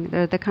thing.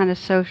 They're the kind of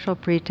social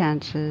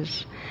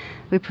pretenses.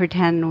 We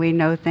pretend we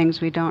know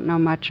things we don't know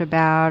much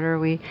about, or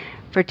we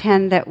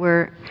pretend that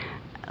we're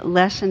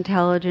less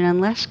intelligent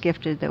and less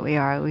gifted than we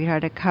are. We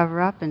try to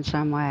cover up in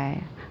some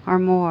way, or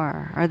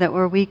more, or that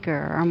we're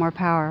weaker or more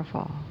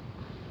powerful.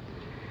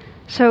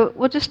 So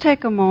we'll just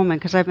take a moment,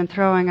 because I've been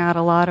throwing out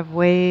a lot of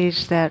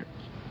ways that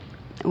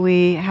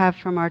we have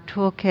from our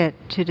toolkit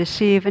to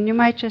deceive, and you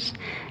might just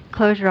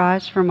close your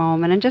eyes for a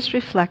moment and just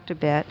reflect a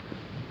bit.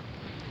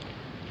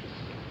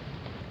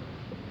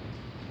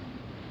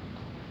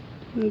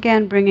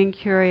 Again, bringing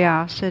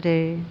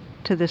curiosity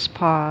to this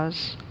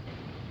pause.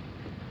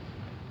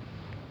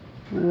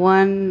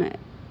 One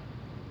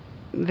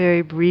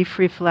very brief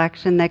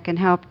reflection that can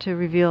help to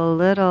reveal a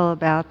little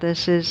about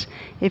this is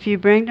if you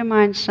bring to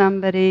mind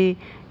somebody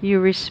you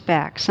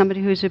respect,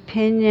 somebody whose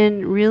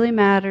opinion really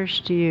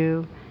matters to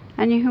you,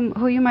 and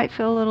who you might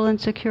feel a little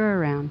insecure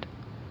around.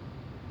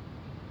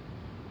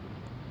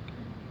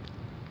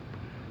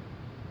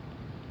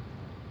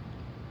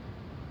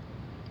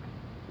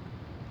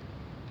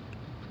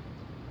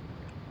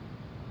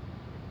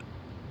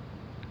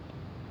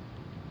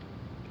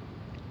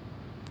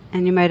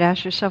 And you might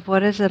ask yourself,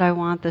 what is it I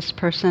want this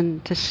person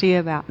to see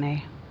about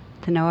me?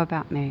 to know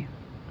about me?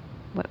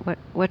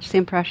 What's the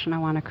impression I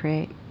want to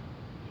create?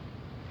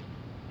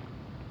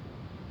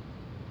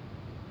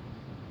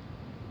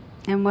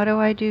 And what do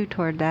I do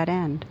toward that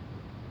end?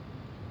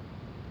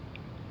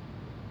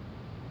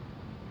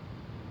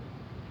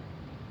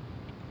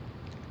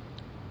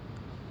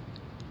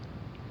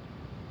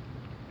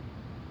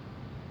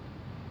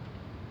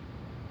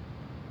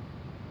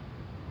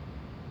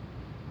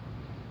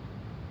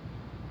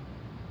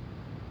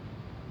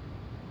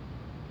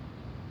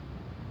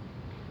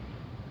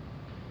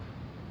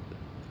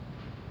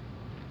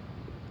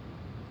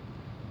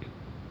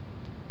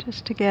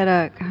 Just to get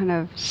a kind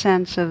of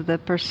sense of the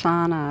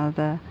persona,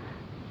 the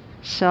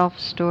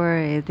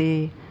self-story,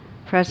 the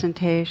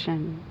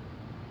presentation.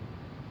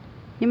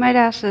 You might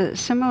ask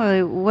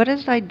similarly, what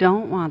is it I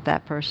don't want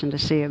that person to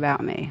see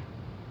about me?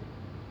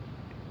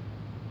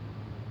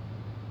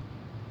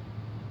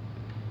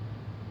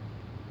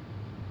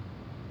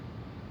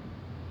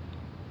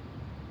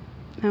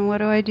 And what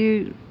do I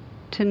do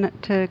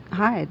to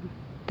hide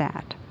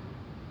that?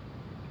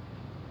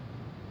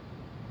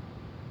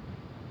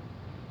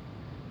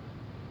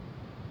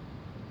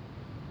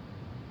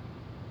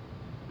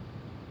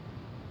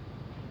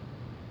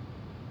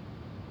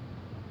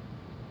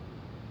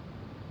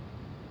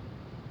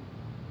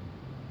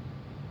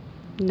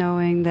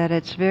 Knowing that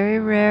it's very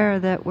rare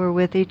that we're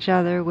with each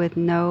other with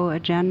no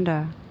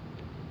agenda.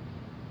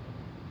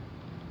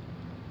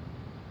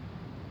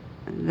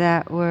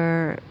 That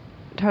we're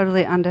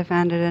totally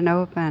undefended and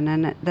open,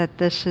 and that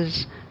this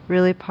is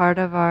really part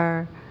of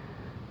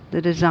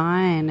the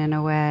design in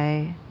a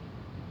way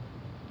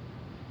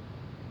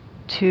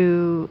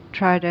to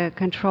try to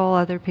control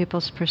other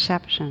people's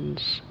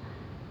perceptions.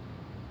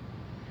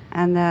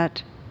 And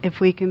that if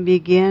we can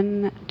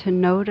begin to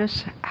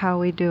notice how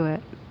we do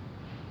it,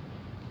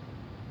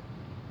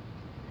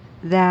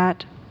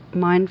 that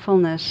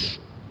mindfulness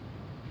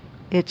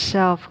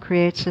itself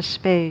creates a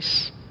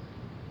space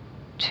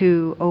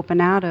to open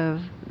out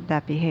of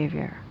that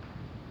behavior.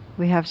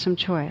 We have some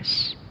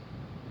choice.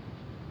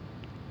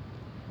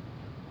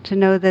 To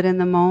know that in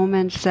the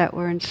moments that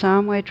we're in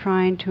some way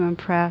trying to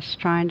impress,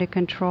 trying to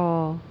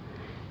control,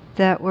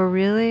 that we're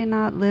really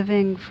not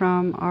living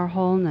from our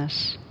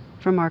wholeness,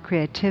 from our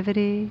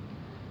creativity,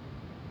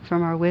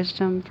 from our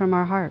wisdom, from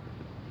our heart.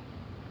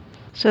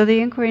 So the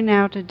inquiry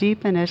now to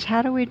deepen is,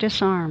 how do we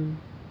disarm?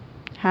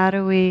 How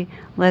do we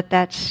let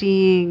that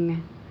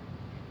seeing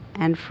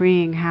and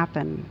freeing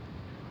happen?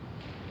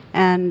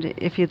 And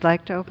if you'd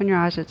like to open your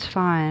eyes, it's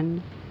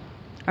fine.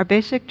 Our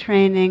basic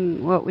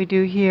training, what we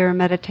do here,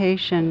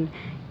 meditation,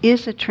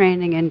 is a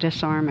training in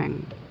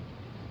disarming.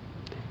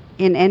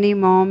 In any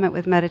moment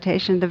with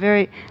meditation,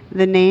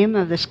 the name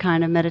of this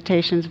kind of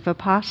meditation is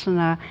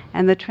Vipassana,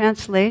 and the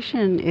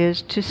translation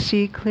is to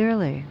see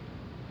clearly.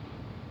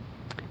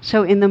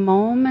 So in the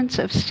moments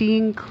of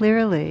seeing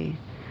clearly,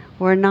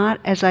 we're not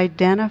as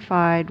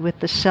identified with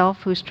the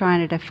self who's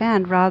trying to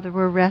defend, rather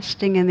we're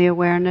resting in the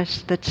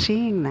awareness that's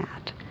seeing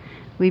that.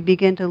 We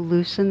begin to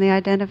loosen the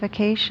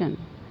identification.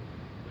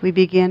 We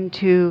begin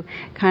to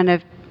kind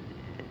of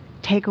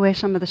take away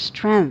some of the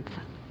strength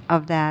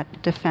of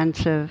that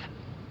defensive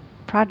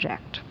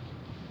project.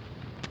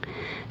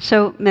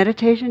 So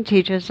meditation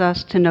teaches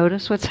us to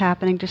notice what's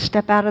happening, to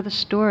step out of the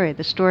story.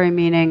 The story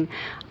meaning,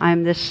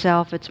 I'm this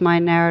self, it's my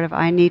narrative,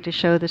 I need to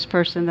show this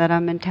person that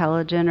I'm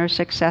intelligent or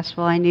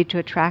successful, I need to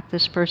attract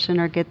this person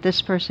or get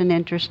this person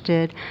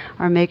interested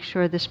or make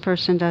sure this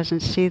person doesn't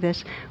see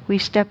this. We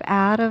step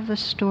out of the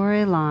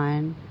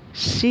storyline,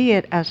 see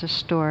it as a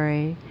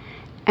story,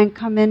 and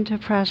come into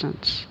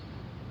presence.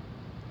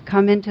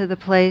 Come into the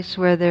place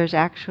where there's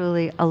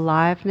actually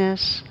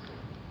aliveness,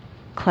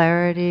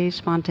 clarity,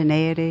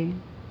 spontaneity.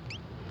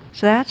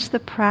 So that's the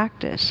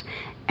practice.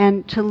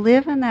 And to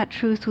live in that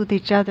truth with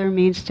each other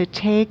means to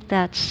take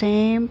that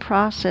same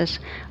process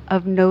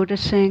of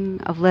noticing,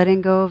 of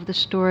letting go of the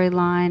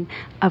storyline,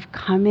 of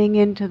coming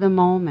into the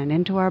moment,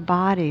 into our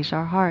bodies,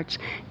 our hearts,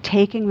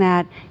 taking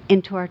that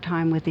into our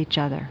time with each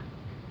other.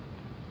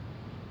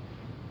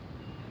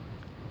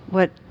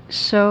 What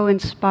so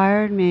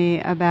inspired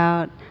me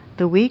about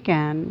the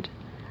weekend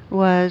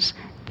was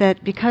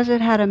that because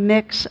it had a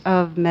mix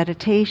of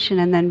meditation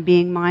and then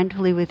being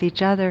mindfully with each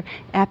other,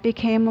 that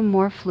became a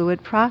more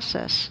fluid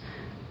process.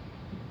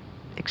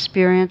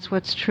 Experience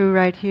what's true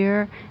right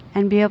here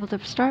and be able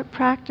to start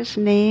practice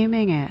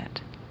naming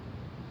it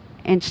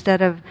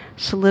instead of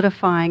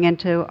solidifying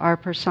into our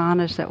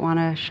personas that want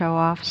to show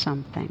off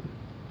something.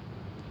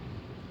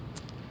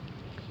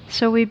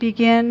 So we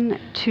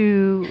begin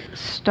to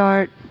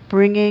start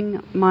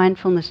bringing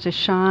mindfulness to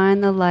shine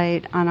the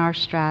light on our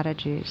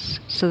strategies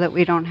so that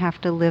we don't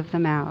have to live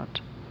them out.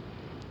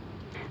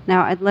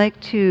 Now I'd like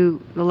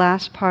to, the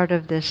last part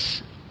of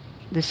this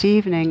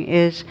evening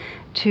is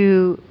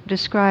to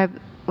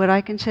describe what I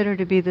consider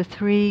to be the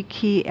three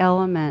key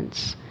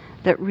elements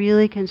that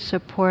really can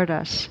support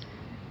us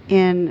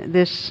in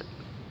this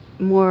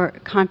more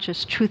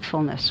conscious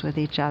truthfulness with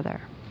each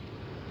other.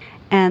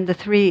 And the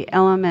three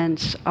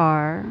elements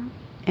are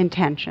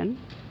intention.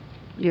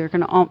 you're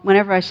going to,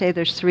 whenever I say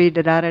there's 3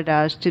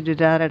 da-da-da-das, 2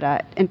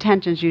 da-da-da-da,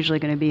 intention's usually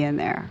going to be in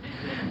there.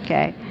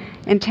 Okay?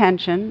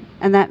 Intention,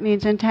 and that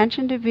means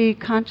intention to be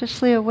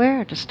consciously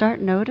aware, to start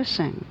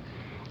noticing.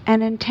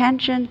 And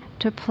intention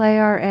to play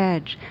our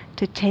edge,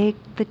 to take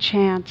the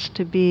chance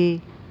to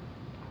be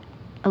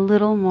a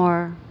little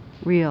more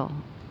real.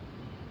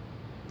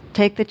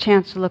 Take the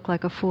chance to look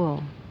like a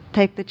fool.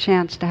 Take the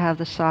chance to have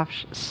the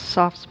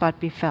soft spot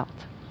be felt.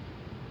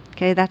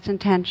 Okay, that's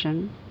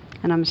intention,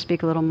 and I'm going to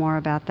speak a little more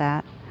about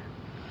that.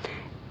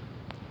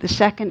 The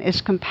second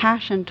is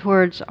compassion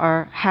towards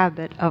our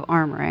habit of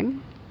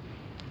armoring.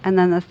 And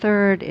then the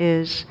third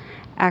is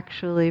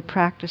actually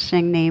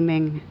practicing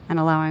naming and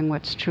allowing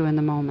what's true in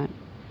the moment.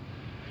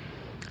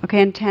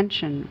 Okay,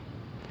 intention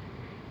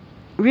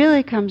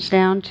really comes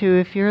down to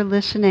if you're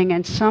listening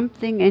and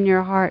something in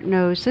your heart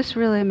knows this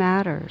really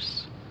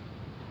matters.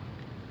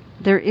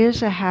 There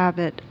is a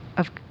habit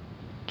of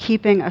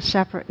keeping a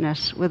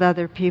separateness with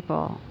other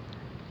people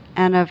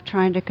and of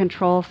trying to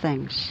control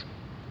things.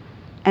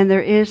 And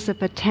there is the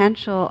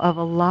potential of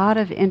a lot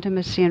of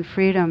intimacy and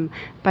freedom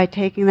by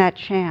taking that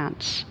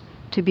chance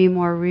to be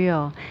more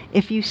real.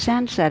 If you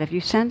sense that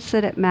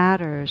it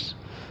matters,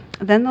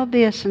 then there'll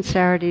be a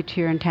sincerity to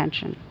your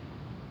intention.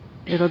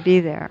 It'll be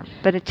there.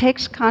 But it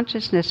takes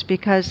consciousness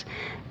because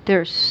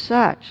there's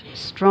such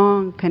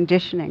strong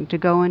conditioning to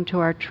go into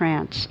our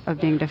trance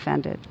of being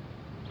defended.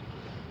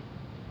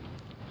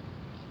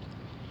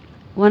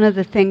 One of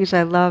the things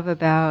I love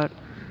about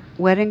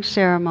wedding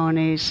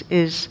ceremonies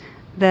is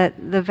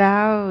that the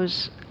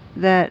vows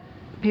that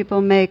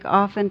people make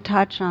often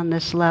touch on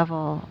this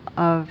level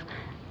of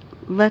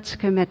let's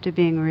commit to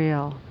being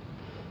real.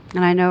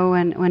 And I know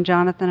when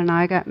Jonathan and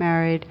I got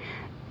married,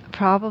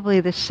 probably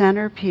the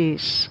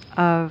centerpiece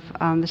of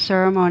the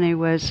ceremony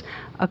was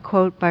a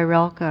quote by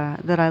Rilke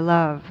that I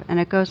love. And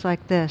it goes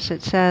like this.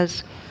 It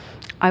says,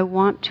 "I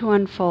want to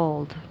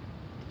unfold.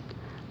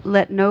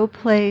 Let no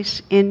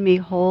place in me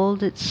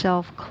hold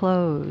itself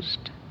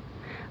closed.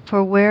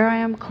 For where I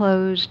am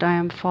closed, I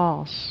am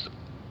false.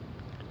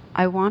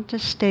 I want to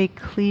stay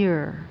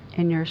clear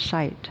in your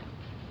sight.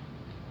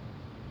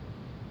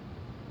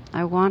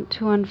 I want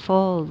to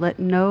unfold. Let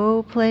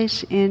no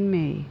place in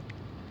me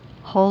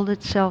hold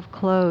itself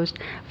closed.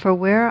 For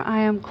where I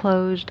am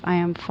closed, I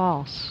am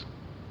false.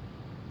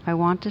 I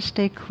want to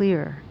stay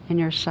clear in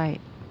your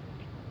sight."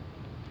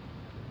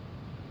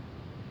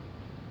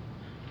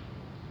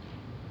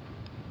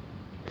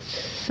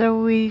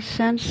 So we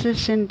sense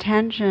this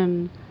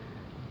intention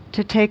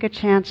to take a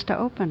chance to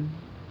open,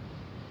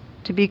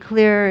 to be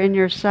clear in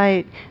your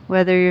sight,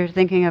 whether you're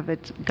thinking of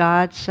it's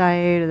God's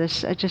sight or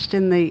this, just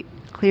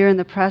clear in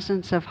the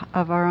presence of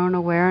our own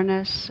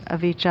awareness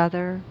of each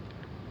other.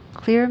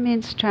 Clear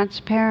means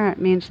transparent,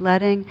 means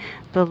letting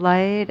the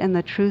light and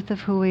the truth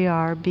of who we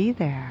are be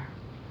there.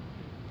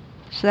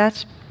 So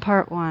that's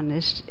part one,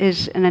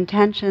 is an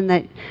intention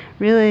that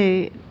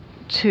really,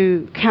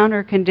 to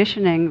counter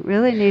conditioning,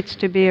 really needs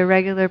to be a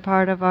regular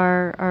part of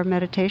our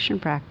meditation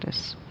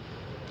practice.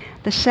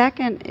 The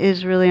second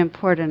is really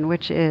important,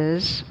 which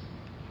is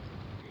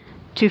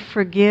to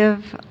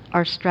forgive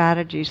our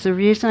strategies. The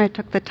reason I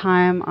took the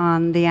time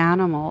on the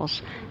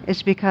animals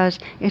is because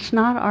it's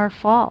not our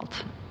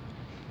fault.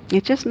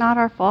 It's just not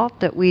our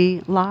fault that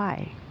we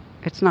lie.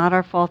 It's not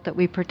our fault that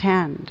we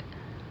pretend.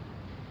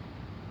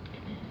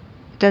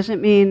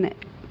 Doesn't mean,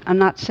 I'm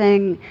not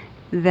saying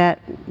that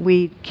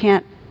we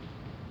can't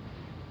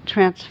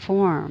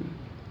transform.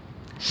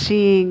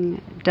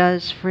 Seeing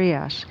does free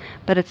us,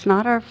 but it's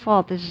not our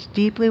fault. This is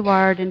deeply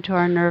wired into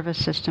our nervous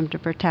system to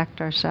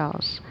protect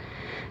ourselves.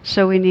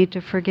 So we need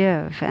to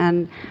forgive,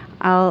 and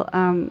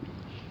I'll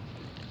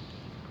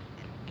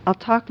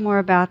talk more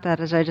about that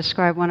as I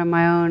describe one of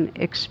my own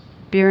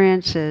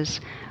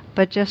experiences.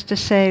 But just to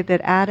say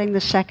that adding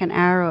the second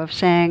arrow of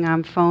saying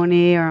I'm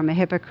phony or I'm a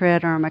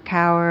hypocrite or I'm a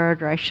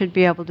coward or I should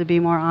be able to be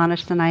more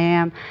honest than I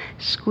am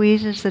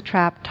squeezes the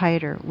trap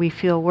tighter. We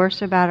feel worse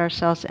about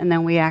ourselves and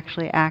then we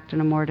actually act in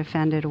a more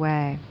defended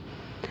way.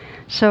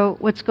 So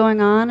what's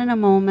going on in a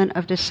moment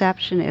of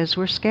deception is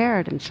we're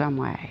scared in some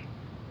way.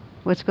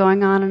 What's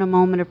going on in a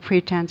moment of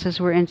pretense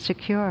is we're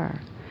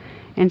insecure.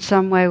 In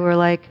some way we're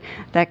like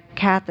that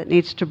cat that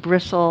needs to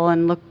bristle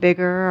and look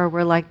bigger, or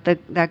we're like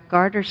that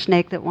garter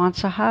snake that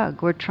wants a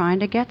hug. We're trying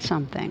to get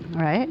something,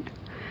 right?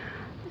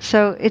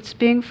 So it's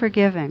being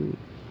forgiving.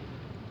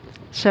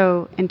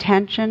 So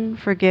intention,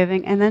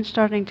 forgiving, and then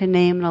starting to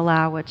name and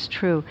allow what's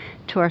true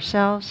to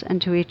ourselves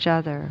and to each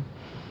other.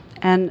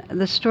 And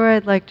the story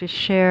I'd like to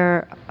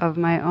share of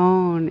my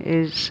own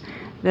is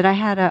that I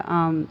had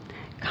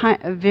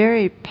a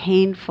very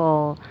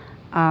painful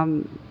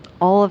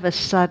all of a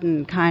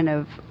sudden kind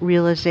of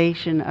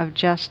realization of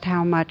just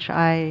how much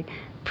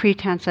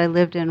pretense I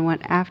lived in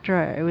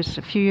it was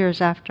a few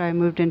years after I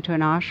moved into an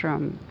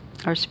ashram,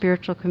 our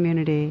spiritual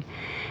community.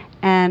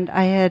 And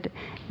I had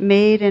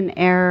made an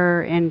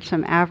error in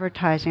some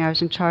advertising. I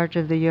was in charge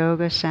of the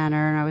yoga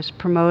center and I was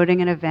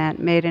promoting an event,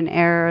 made an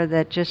error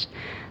that just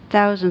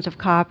thousands of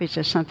copies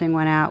if something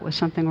went out with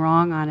something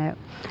wrong on it.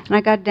 And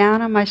I got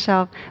down on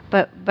myself,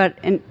 but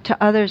to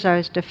others I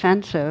was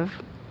defensive.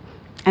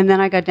 And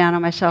then I got down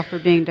on myself for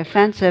being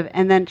defensive,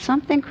 and then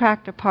something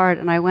cracked apart,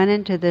 and I went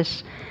into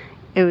this,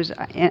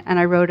 and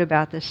I wrote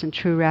about this in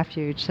True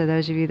Refuge, so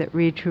those of you that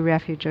read True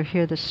Refuge will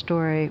hear the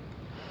story.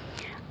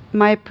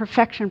 My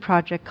perfection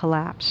project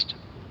collapsed.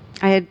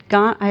 I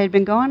had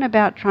been going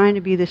about trying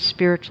to be this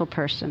spiritual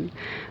person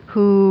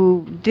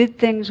who did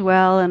things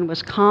well and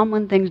was calm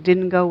when things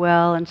didn't go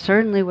well and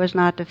certainly was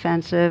not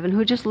defensive and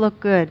who just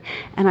looked good.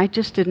 And I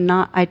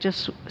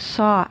just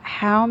saw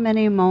how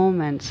many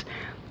moments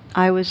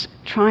I was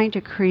trying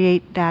to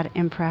create that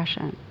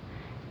impression,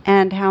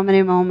 and how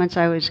many moments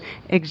I was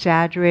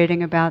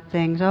exaggerating about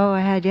things. Oh,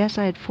 I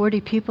had 40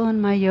 people in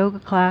my yoga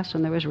class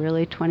when there was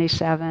really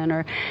 27,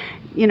 or,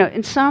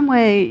 in some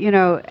way,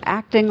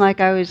 acting like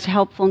I was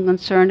helpful and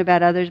concerned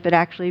about others, but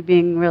actually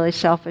being really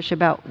selfish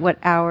about what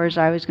hours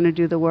I was going to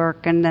do the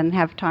work and then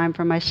have time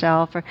for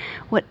myself, or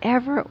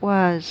whatever it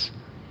was.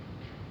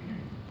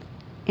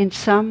 In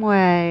some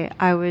way,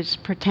 I was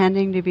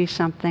pretending to be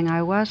something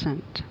I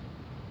wasn't.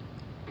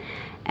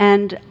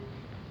 And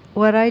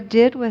what I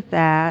did with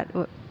that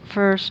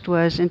first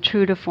was, in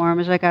true to form,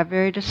 is I got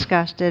very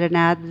disgusted and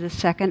added the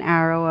second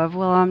arrow of,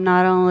 well, I'm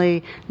not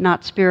only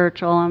not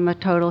spiritual, I'm a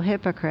total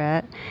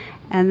hypocrite.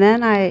 And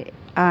then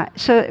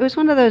so it was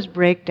one of those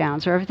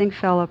breakdowns where everything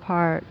fell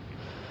apart.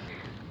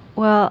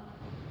 Well,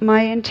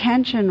 my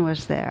intention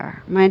was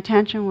there. My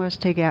intention was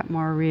to get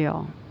more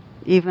real,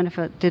 even if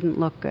it didn't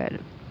look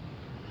good.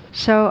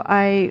 So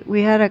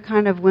we had a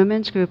kind of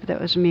women's group that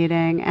was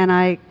meeting, and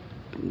I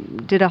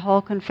did a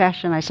whole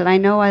confession. I said, I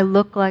know I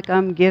look like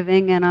I'm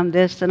giving and I'm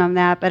this and I'm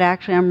that, but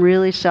actually I'm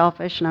really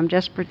selfish and I'm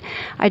just...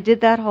 I did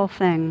that whole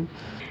thing.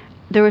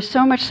 There was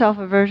so much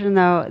self-aversion,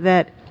 though,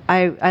 that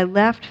I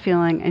left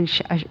feeling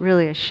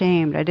really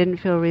ashamed. I didn't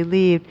feel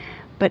relieved.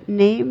 But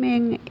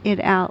naming it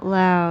out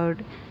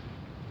loud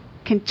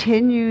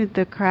continued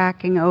the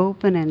cracking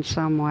open in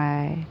some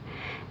way.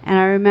 And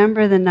I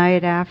remember the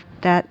night after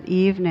that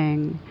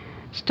evening,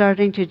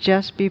 starting to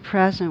just be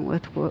present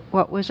with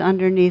what was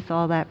underneath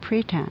all that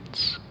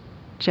pretense.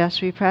 Just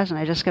be present.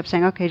 I just kept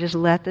saying, okay, just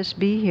let this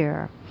be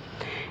here.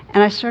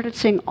 And I started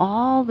seeing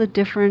all the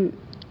different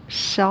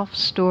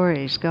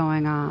self-stories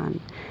going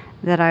on.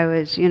 That I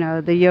was,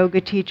 the yoga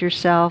teacher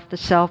self, the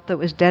self that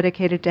was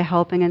dedicated to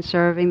helping and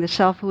serving, the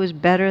self who was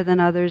better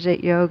than others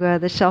at yoga,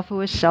 the self who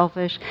was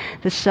selfish,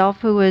 the self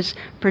who was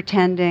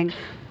pretending.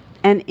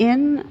 And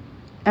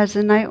as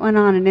the night went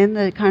on, and in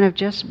the kind of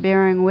just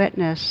bearing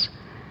witness,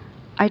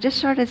 I just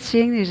started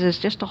seeing these as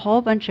just a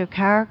whole bunch of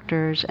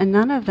characters, and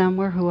none of them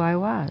were who I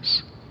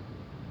was.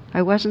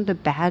 I wasn't the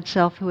bad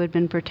self who had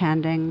been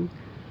pretending.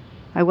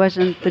 I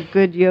wasn't the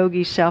good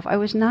yogi self. I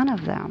was none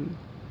of them.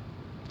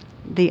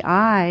 The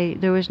I,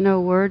 there was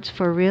no words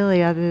for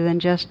really other than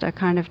just a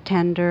kind of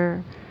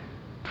tender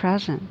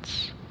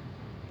presence.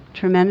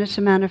 Tremendous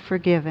amount of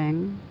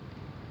forgiving,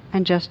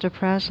 and just a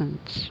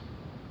presence.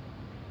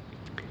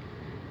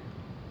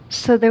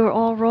 So they were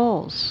all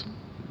roles.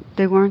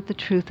 They weren't the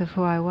truth of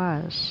who I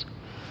was.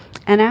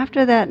 And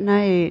after that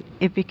night,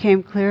 it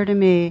became clear to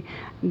me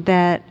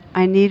that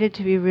I needed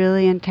to be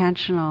really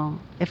intentional.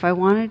 If I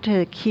wanted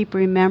to keep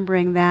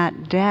remembering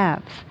that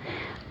depth,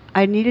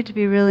 I needed to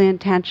be really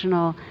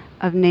intentional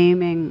of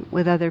naming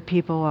with other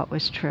people what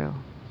was true.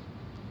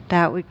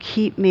 That would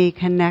keep me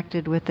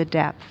connected with the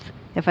depth.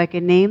 If I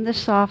could name the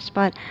soft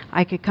spot,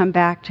 I could come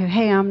back to,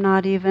 hey, I'm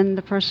not even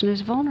the person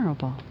who's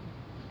vulnerable.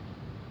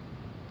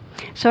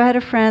 So I had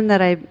a friend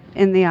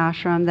in the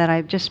ashram that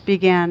I just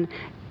began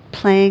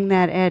playing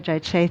that edge.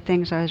 I'd say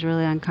things I was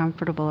really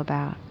uncomfortable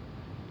about.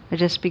 I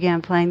just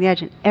began playing the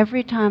edge. And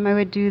every time I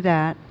would do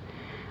that,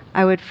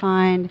 I would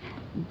find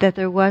that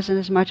there wasn't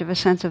as much of a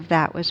sense of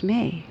that was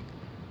me.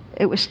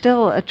 It was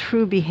still a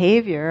true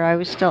behavior. I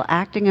was still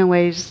acting in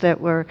ways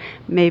that were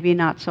maybe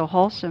not so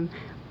wholesome,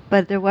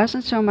 but there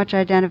wasn't so much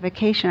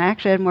identification. I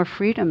actually had more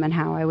freedom in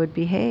how I would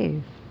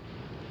behave.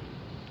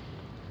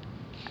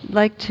 I'd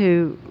like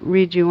to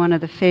read you one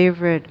of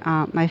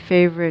my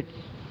favorite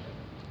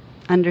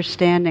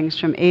understandings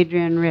from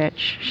Adrienne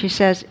Rich. She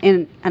says,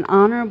 in an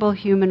honorable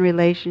human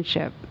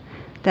relationship,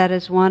 that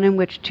is one in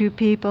which two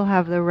people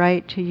have the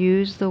right to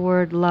use the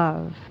word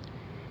love,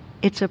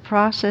 it's a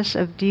process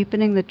of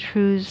deepening the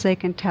truths they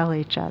can tell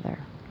each other.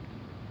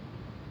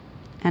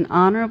 An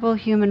honorable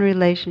human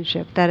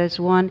relationship, that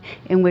is one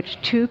in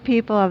which two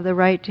people have the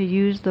right to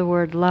use the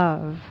word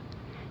love,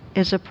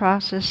 is a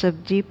process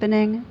of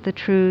deepening the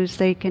truths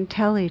they can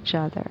tell each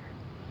other.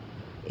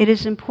 It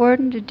is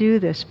important to do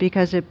this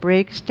because it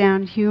breaks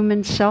down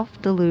human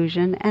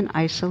self-delusion and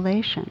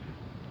isolation.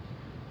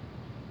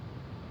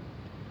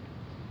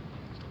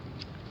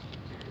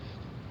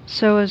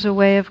 So as a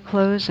way of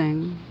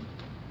closing,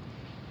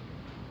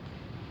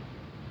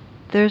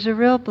 there's a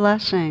real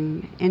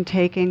blessing in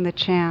taking the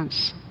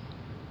chance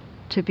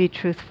to be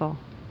truthful.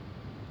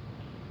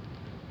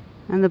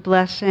 And the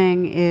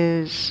blessing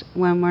is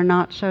when we're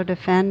not so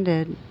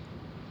defended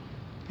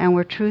and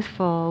we're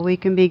truthful, we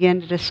can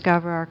begin to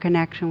discover our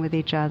connection with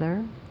each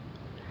other.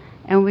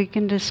 And we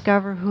can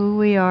discover who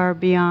we are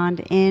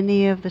beyond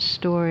any of the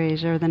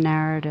stories or the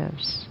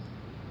narratives.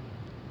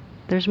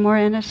 There's more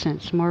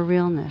innocence, more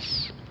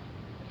realness.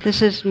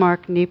 This is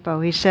Mark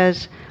Nepo. He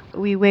says,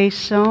 we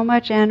waste so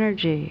much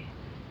energy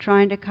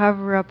trying to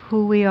cover up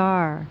who we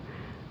are,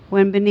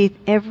 when beneath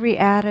every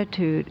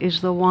attitude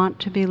is the want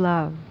to be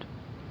loved,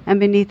 and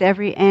beneath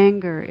every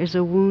anger is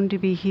a wound to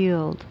be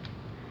healed,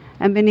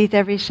 and beneath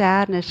every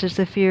sadness is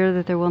the fear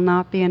that there will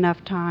not be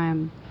enough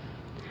time.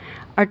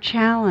 Our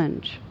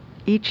challenge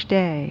each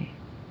day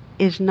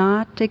is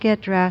not to get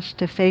dressed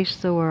to face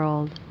the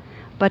world,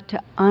 but to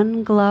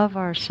unglove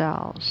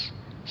ourselves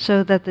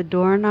so that the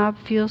doorknob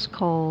feels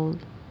cold,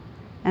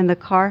 and the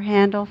car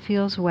handle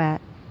feels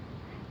wet,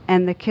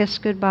 and the kiss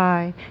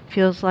goodbye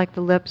feels like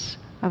the lips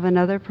of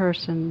another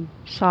person,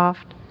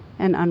 soft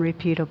and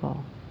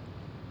unrepeatable.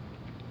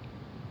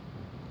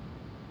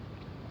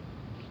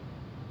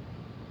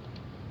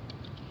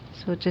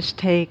 So just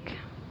take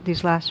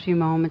these last few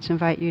moments,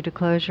 invite you to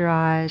close your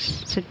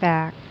eyes, sit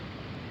back.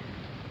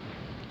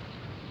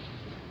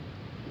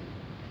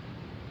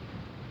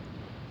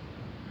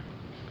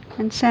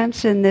 And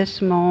sense in this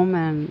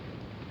moment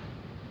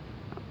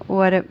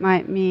what it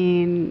might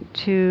mean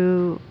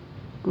to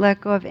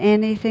let go of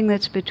anything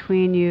that's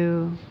between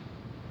you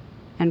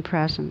and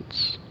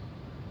presence.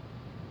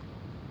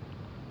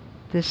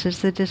 This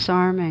is the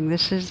disarming.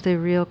 This is the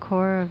real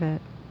core of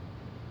it.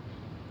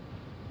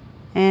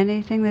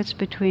 Anything that's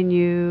between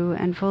you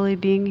and fully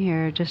being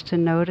here, just to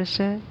notice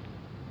it.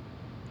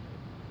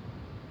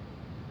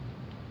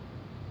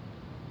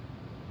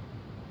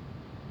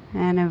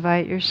 And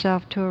invite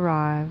yourself to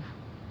arrive.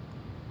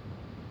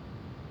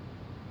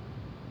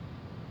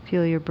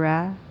 Feel your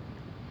breath.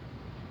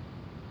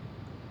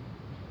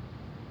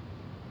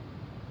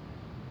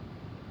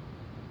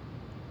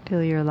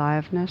 Feel your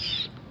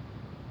aliveness.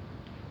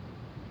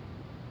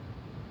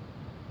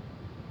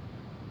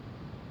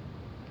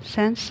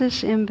 Sense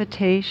this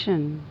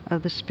invitation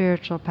of the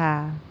spiritual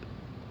path.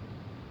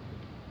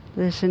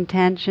 This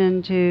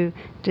intention to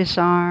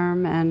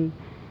disarm, and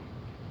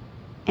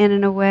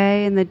in a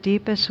way, in the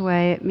deepest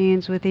way, it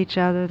means with each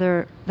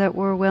other that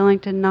we're willing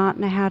to not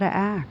know how to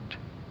act.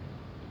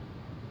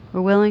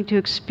 We're willing to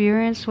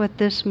experience what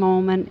this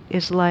moment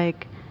is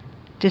like,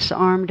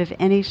 disarmed of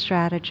any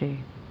strategy.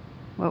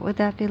 What would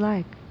that be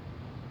like?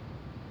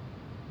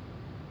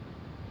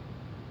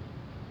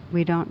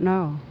 We don't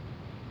know.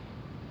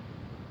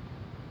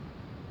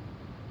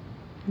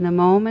 In the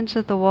moments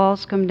that the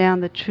walls come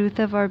down, the truth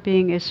of our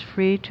being is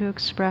free to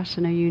express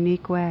in a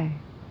unique way.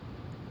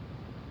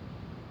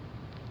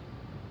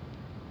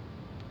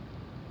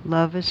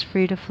 Love is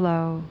free to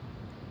flow.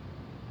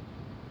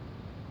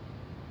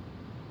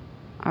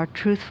 Our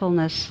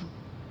truthfulness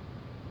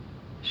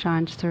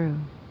shines through.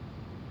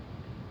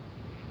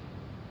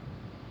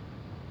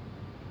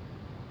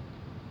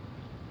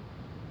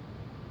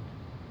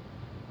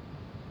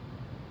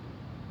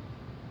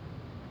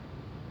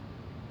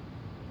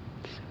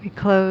 We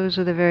close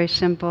with a very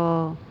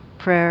simple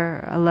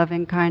prayer, a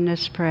loving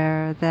kindness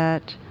prayer,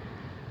 that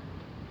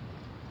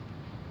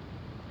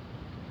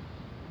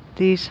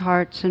these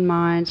hearts and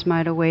minds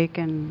might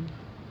awaken,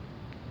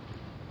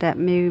 that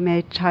we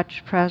may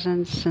touch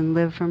presence and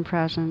live from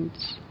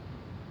presence,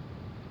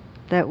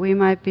 that we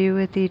might be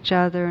with each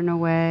other in a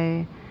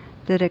way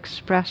that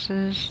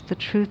expresses the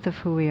truth of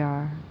who we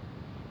are,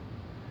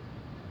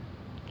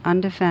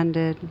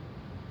 undefended,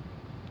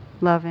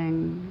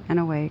 loving, and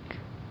awake.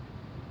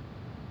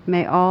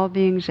 May all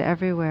beings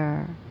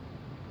everywhere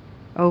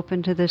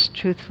open to this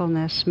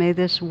truthfulness. May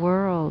this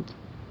world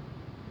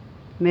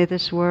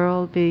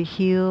be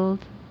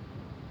healed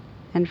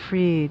and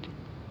freed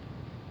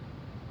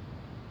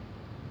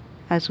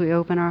as we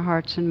open our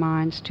hearts and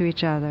minds to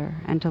each other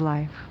and to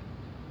life.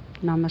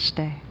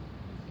 Namaste.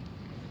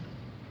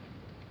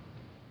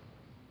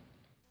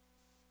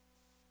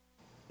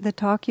 The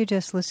talk you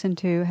just listened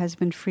to has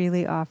been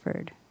freely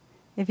offered.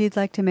 If you'd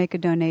like to make a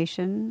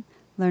donation,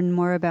 learn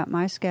more about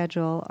my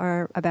schedule,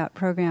 or about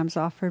programs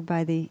offered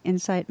by the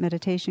Insight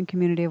Meditation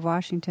Community of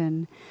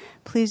Washington,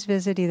 please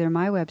visit either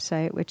my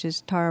website, which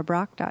is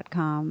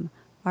tarabrach.com,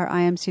 or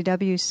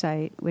IMCW's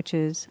site, which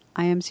is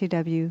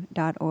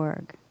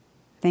imcw.org.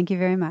 Thank you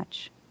very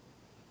much.